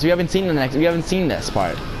first part, so we haven't seen this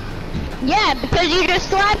part. Yeah, because you just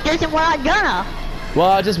slapped us and we're not gonna.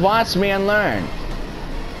 Well, just watch me and learn.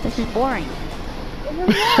 This is boring.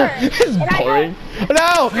 It's boring.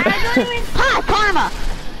 No! Ha! Karma!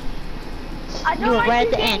 I You don't were like right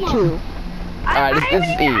at this the end, game too. Alright, this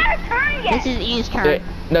is E. This is E's turn.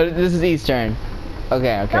 No, this is E's turn.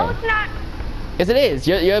 Okay. No, it's not. Yes, it is.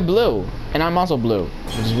 You're blue, and I'm also blue,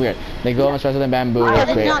 which is weird. They go much faster than bamboo. Because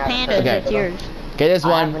it's Okay. not Panda's, Okay. it's yours. Okay, this I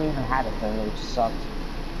one. haven't even had it then, which sucks.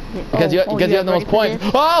 Because you have the most points.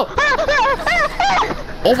 Oh!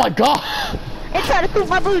 Oh my god! It tried to scoop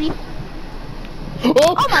my booty. Oh!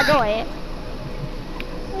 Oh my god.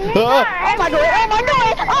 Ah! Oh my god. Oh my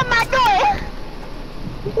god. Oh my god.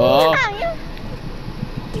 Oh!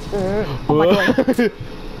 Oh my god.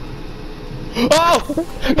 Oh!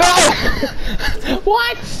 No!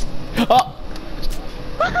 What? Oh!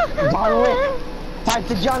 John Wick! Time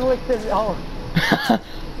to John Wick this. Oh.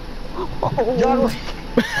 John Wick!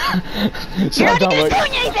 Shut You're up, not John even Wick.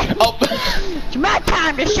 doing anything. Oh! It's my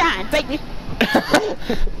time to shine, baby.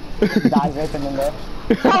 Dies right then and there.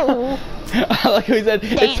 Oh. I like how he said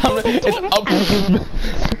it's time to, it's up.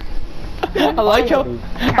 I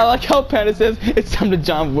like how Panda says it's time to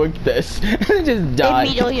John Wick this. And just die.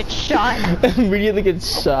 Immediately gets shot. Immediately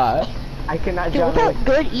gets shot. I cannot Dude, John look Wick. how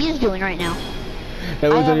good E's doing right now. That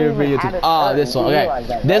was haven't on your even video had too. a Ah, turn. this one. You Okay. realize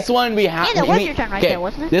that, This one we have. Yeah, that was your turn right there,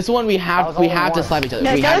 wasn't it? This one we That have was to only slap each other.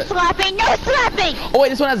 No, We no have to- slapping, no slapping. Oh wait,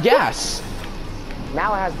 this one has gas.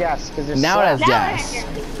 Now it has gas. Cause there's Now it has Now gas. it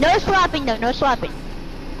has- No swapping though, no swapping.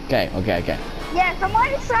 Okay. Yeah,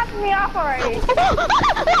 somebody slapped me off already.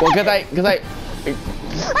 Well, cause I.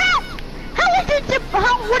 How is it?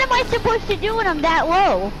 What am I supposed to do when I'm that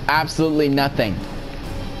low? Absolutely nothing.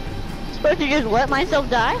 Supposed to just let myself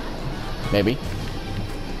die? Maybe.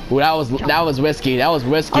 Ooh, that was risky. That was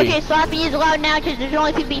risky. Okay, swapping is allowed now because there's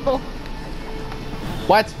only 2 people.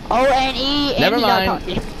 What? O-N-E. Never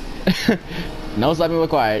mind. No slapping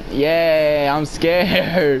required. Yay! I'm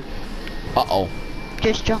scared. Uh-oh.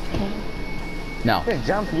 Just jump, King. No. Just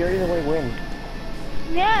jump. You either way win.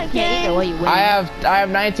 Yeah, Yeah, either way you win. I have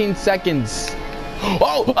 19 seconds.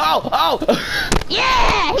 Oh!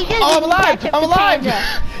 Yeah! He just Oh, I'm alive! catch up I'm to alive!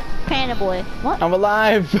 Panda boy. What? I'm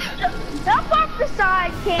alive. jump off the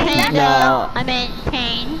side, King. Panda. No. I meant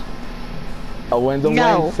Kane. A win's a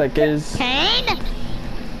No. win, suckers. Kane?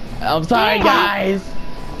 I'm sorry, Yeah. guys.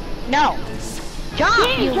 No. Jump,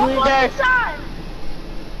 King, you jump off loser. the side.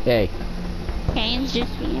 Hey. Kane's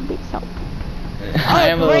just being a big self. I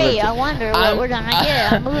am a little Great, bit- I wonder what I'm- we're gonna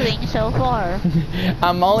get. I'm moving so far.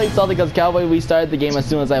 I'm only salty because Cowboy restarted the game as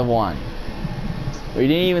soon as I won. We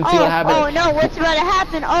didn't even see what happened. Oh no, what's about to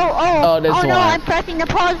happen? Oh, this no, one. I'm pressing the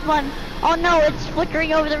pause button. Oh no, it's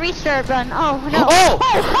flickering over the restart button. Oh no. Oh!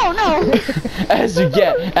 Oh no. As you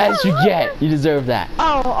get. You deserve that.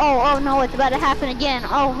 Oh no, it's about to happen again.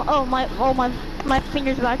 My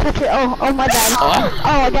finger's about to touch it. Oh my bad.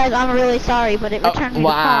 Oh guys, I'm really sorry, but it returned me to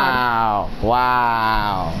pause.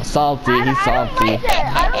 Wow. Salty. He's I don't salty. like it.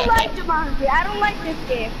 I don't like Jumanji. I don't like this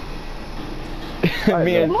game.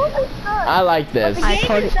 Me and- The movie's good. I like this. The game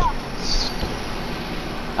told is it. dumb.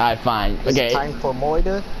 Alright, fine. It's Okay. time for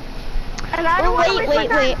Moida. And I don't Oh, want to wait. waste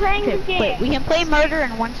my time playing the Okay, game. wait, we can play murder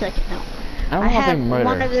in 1 second now. I don't I want to have play murder.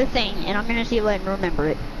 one other thing, and I'm gonna see if I can remember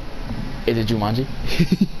it. Is it Jumanji?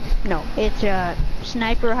 No, it's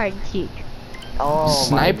sniper hide and seek. Oh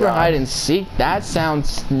Sniper my God. hide and seek? That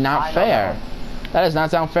sounds not I don't fair. know. That does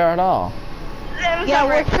not sound fair at all. Yeah,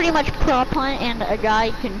 where it's pretty much prop hunt, and a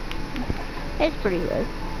guy can. It's pretty good.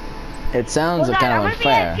 It sounds Well, kind I'm of gonna be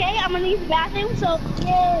unfair. okay. I'm gonna use the bathroom, so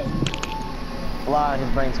yay. Wow, his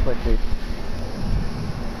brain's quickly.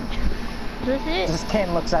 Is this it? This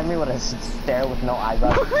Ken looks at me with a stare with no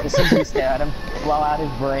eyebrows. As soon as you stare at him, blow out his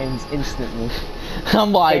brains instantly.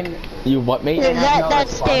 I'm like, Ken- you what, mate? Ken has no That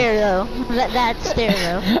response. stare though. That stare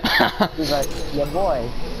though. He's like, yeah boy.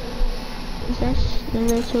 Is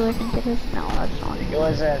this who I think it is? No, that's not it. It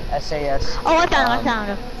was an SAS. Oh, I found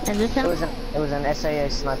him. Is this It him? was an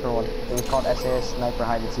SAS sniper one. It was called SAS Sniper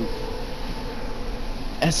Hide and Seek.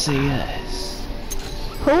 SAS.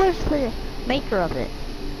 Who was the maker of it?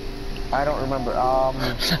 I don't remember. I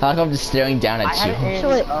like I'm just staring down I at had it you. in, So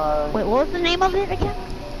wait, what was the name of it again?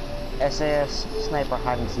 SAS Sniper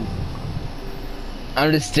Hide and Seek.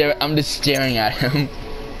 I'm just staring at him.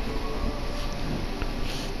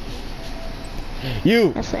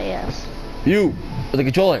 You, SAS. with the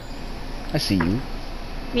controller. I see you.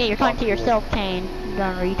 Yeah, you're talking to yourself, Kane. You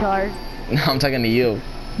dumb retard. No, I'm talking to you.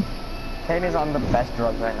 Kane is on the best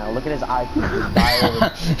drugs right now. Look at his IQ.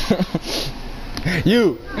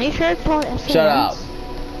 You, Are you sure it's called SAS? shut up.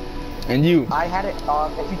 And you, I had it.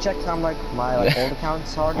 If you check on my old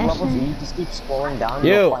account's hard levels, you just keep scrolling down.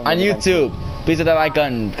 you you'll find on it eventually. YouTube. Please hit that like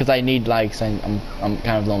button because I need likes. I'm kind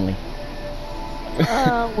of lonely.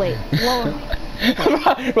 Wait. Well,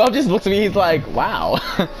 Rob just looks at me. He's like, wow.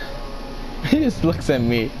 He just looks at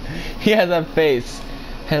me. He has that face.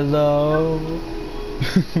 Hello.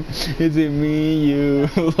 Is it me you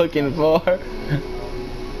looking for?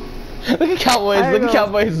 Look at Cowboys. Look at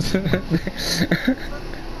Cowboys.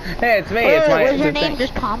 Hey, it's me. It's my. was it's your a name thing.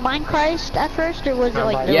 just Combine Christ at first, or was it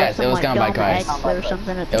like there Yes, was some, it was like, Combine dumb Christ. X or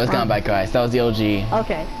something at the It was time? Gone by Christ. That was the OG.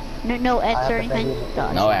 Okay. No X I or have to anything? beg you.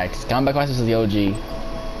 Gotcha. No X. Gone by Christ was the OG. You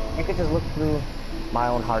could just look through my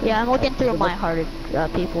own heart. Yeah, I'm looking through my hearted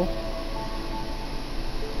people.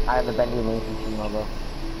 I have a Bentley link from bro.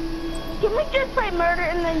 Can we just play murder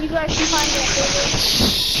and then you guys can find it?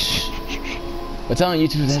 We're telling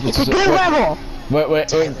YouTube to hit It's a good level!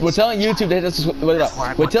 We're telling YouTube to hit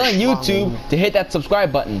that we're telling YouTube to hit that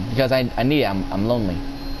subscribe button because I need it. I'm lonely.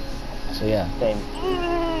 So yeah. Same.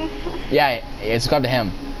 Yeah, subscribe to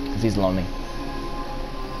him because he's lonely.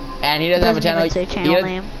 And he doesn't have a channel. Doesn't even say channel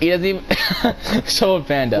name. He doesn't even show a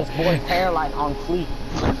panda. This boy's hairline on fleek.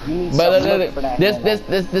 You need But some look for that hairline.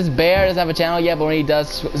 this bear doesn't have a channel yet, but when he does,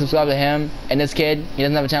 subscribe to him. And this kid, he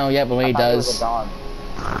doesn't have a channel yet, but when he I thought it was does, a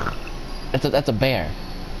dog. that's a bear.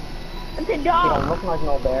 It's a He don't dog. look like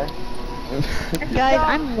no bear. Guys,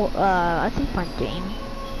 I think my game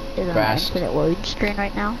is on Crashed. infinite load screen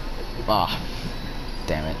right now. Oh,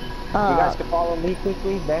 damn it. guys can follow me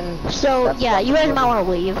quickly, then. So yeah, you guys might want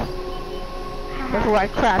to leave before I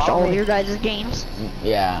crash all of me. your guys' games.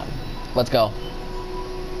 Yeah. Let's go.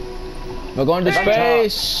 We're going to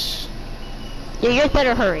space. Yeah, you guys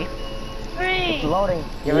better hurry. It's loading.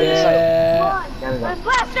 Get ready to set Yeah. up. There we go. Let's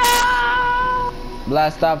blast off!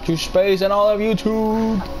 Blast off to space and all of you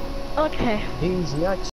too. Okay. He's nuts.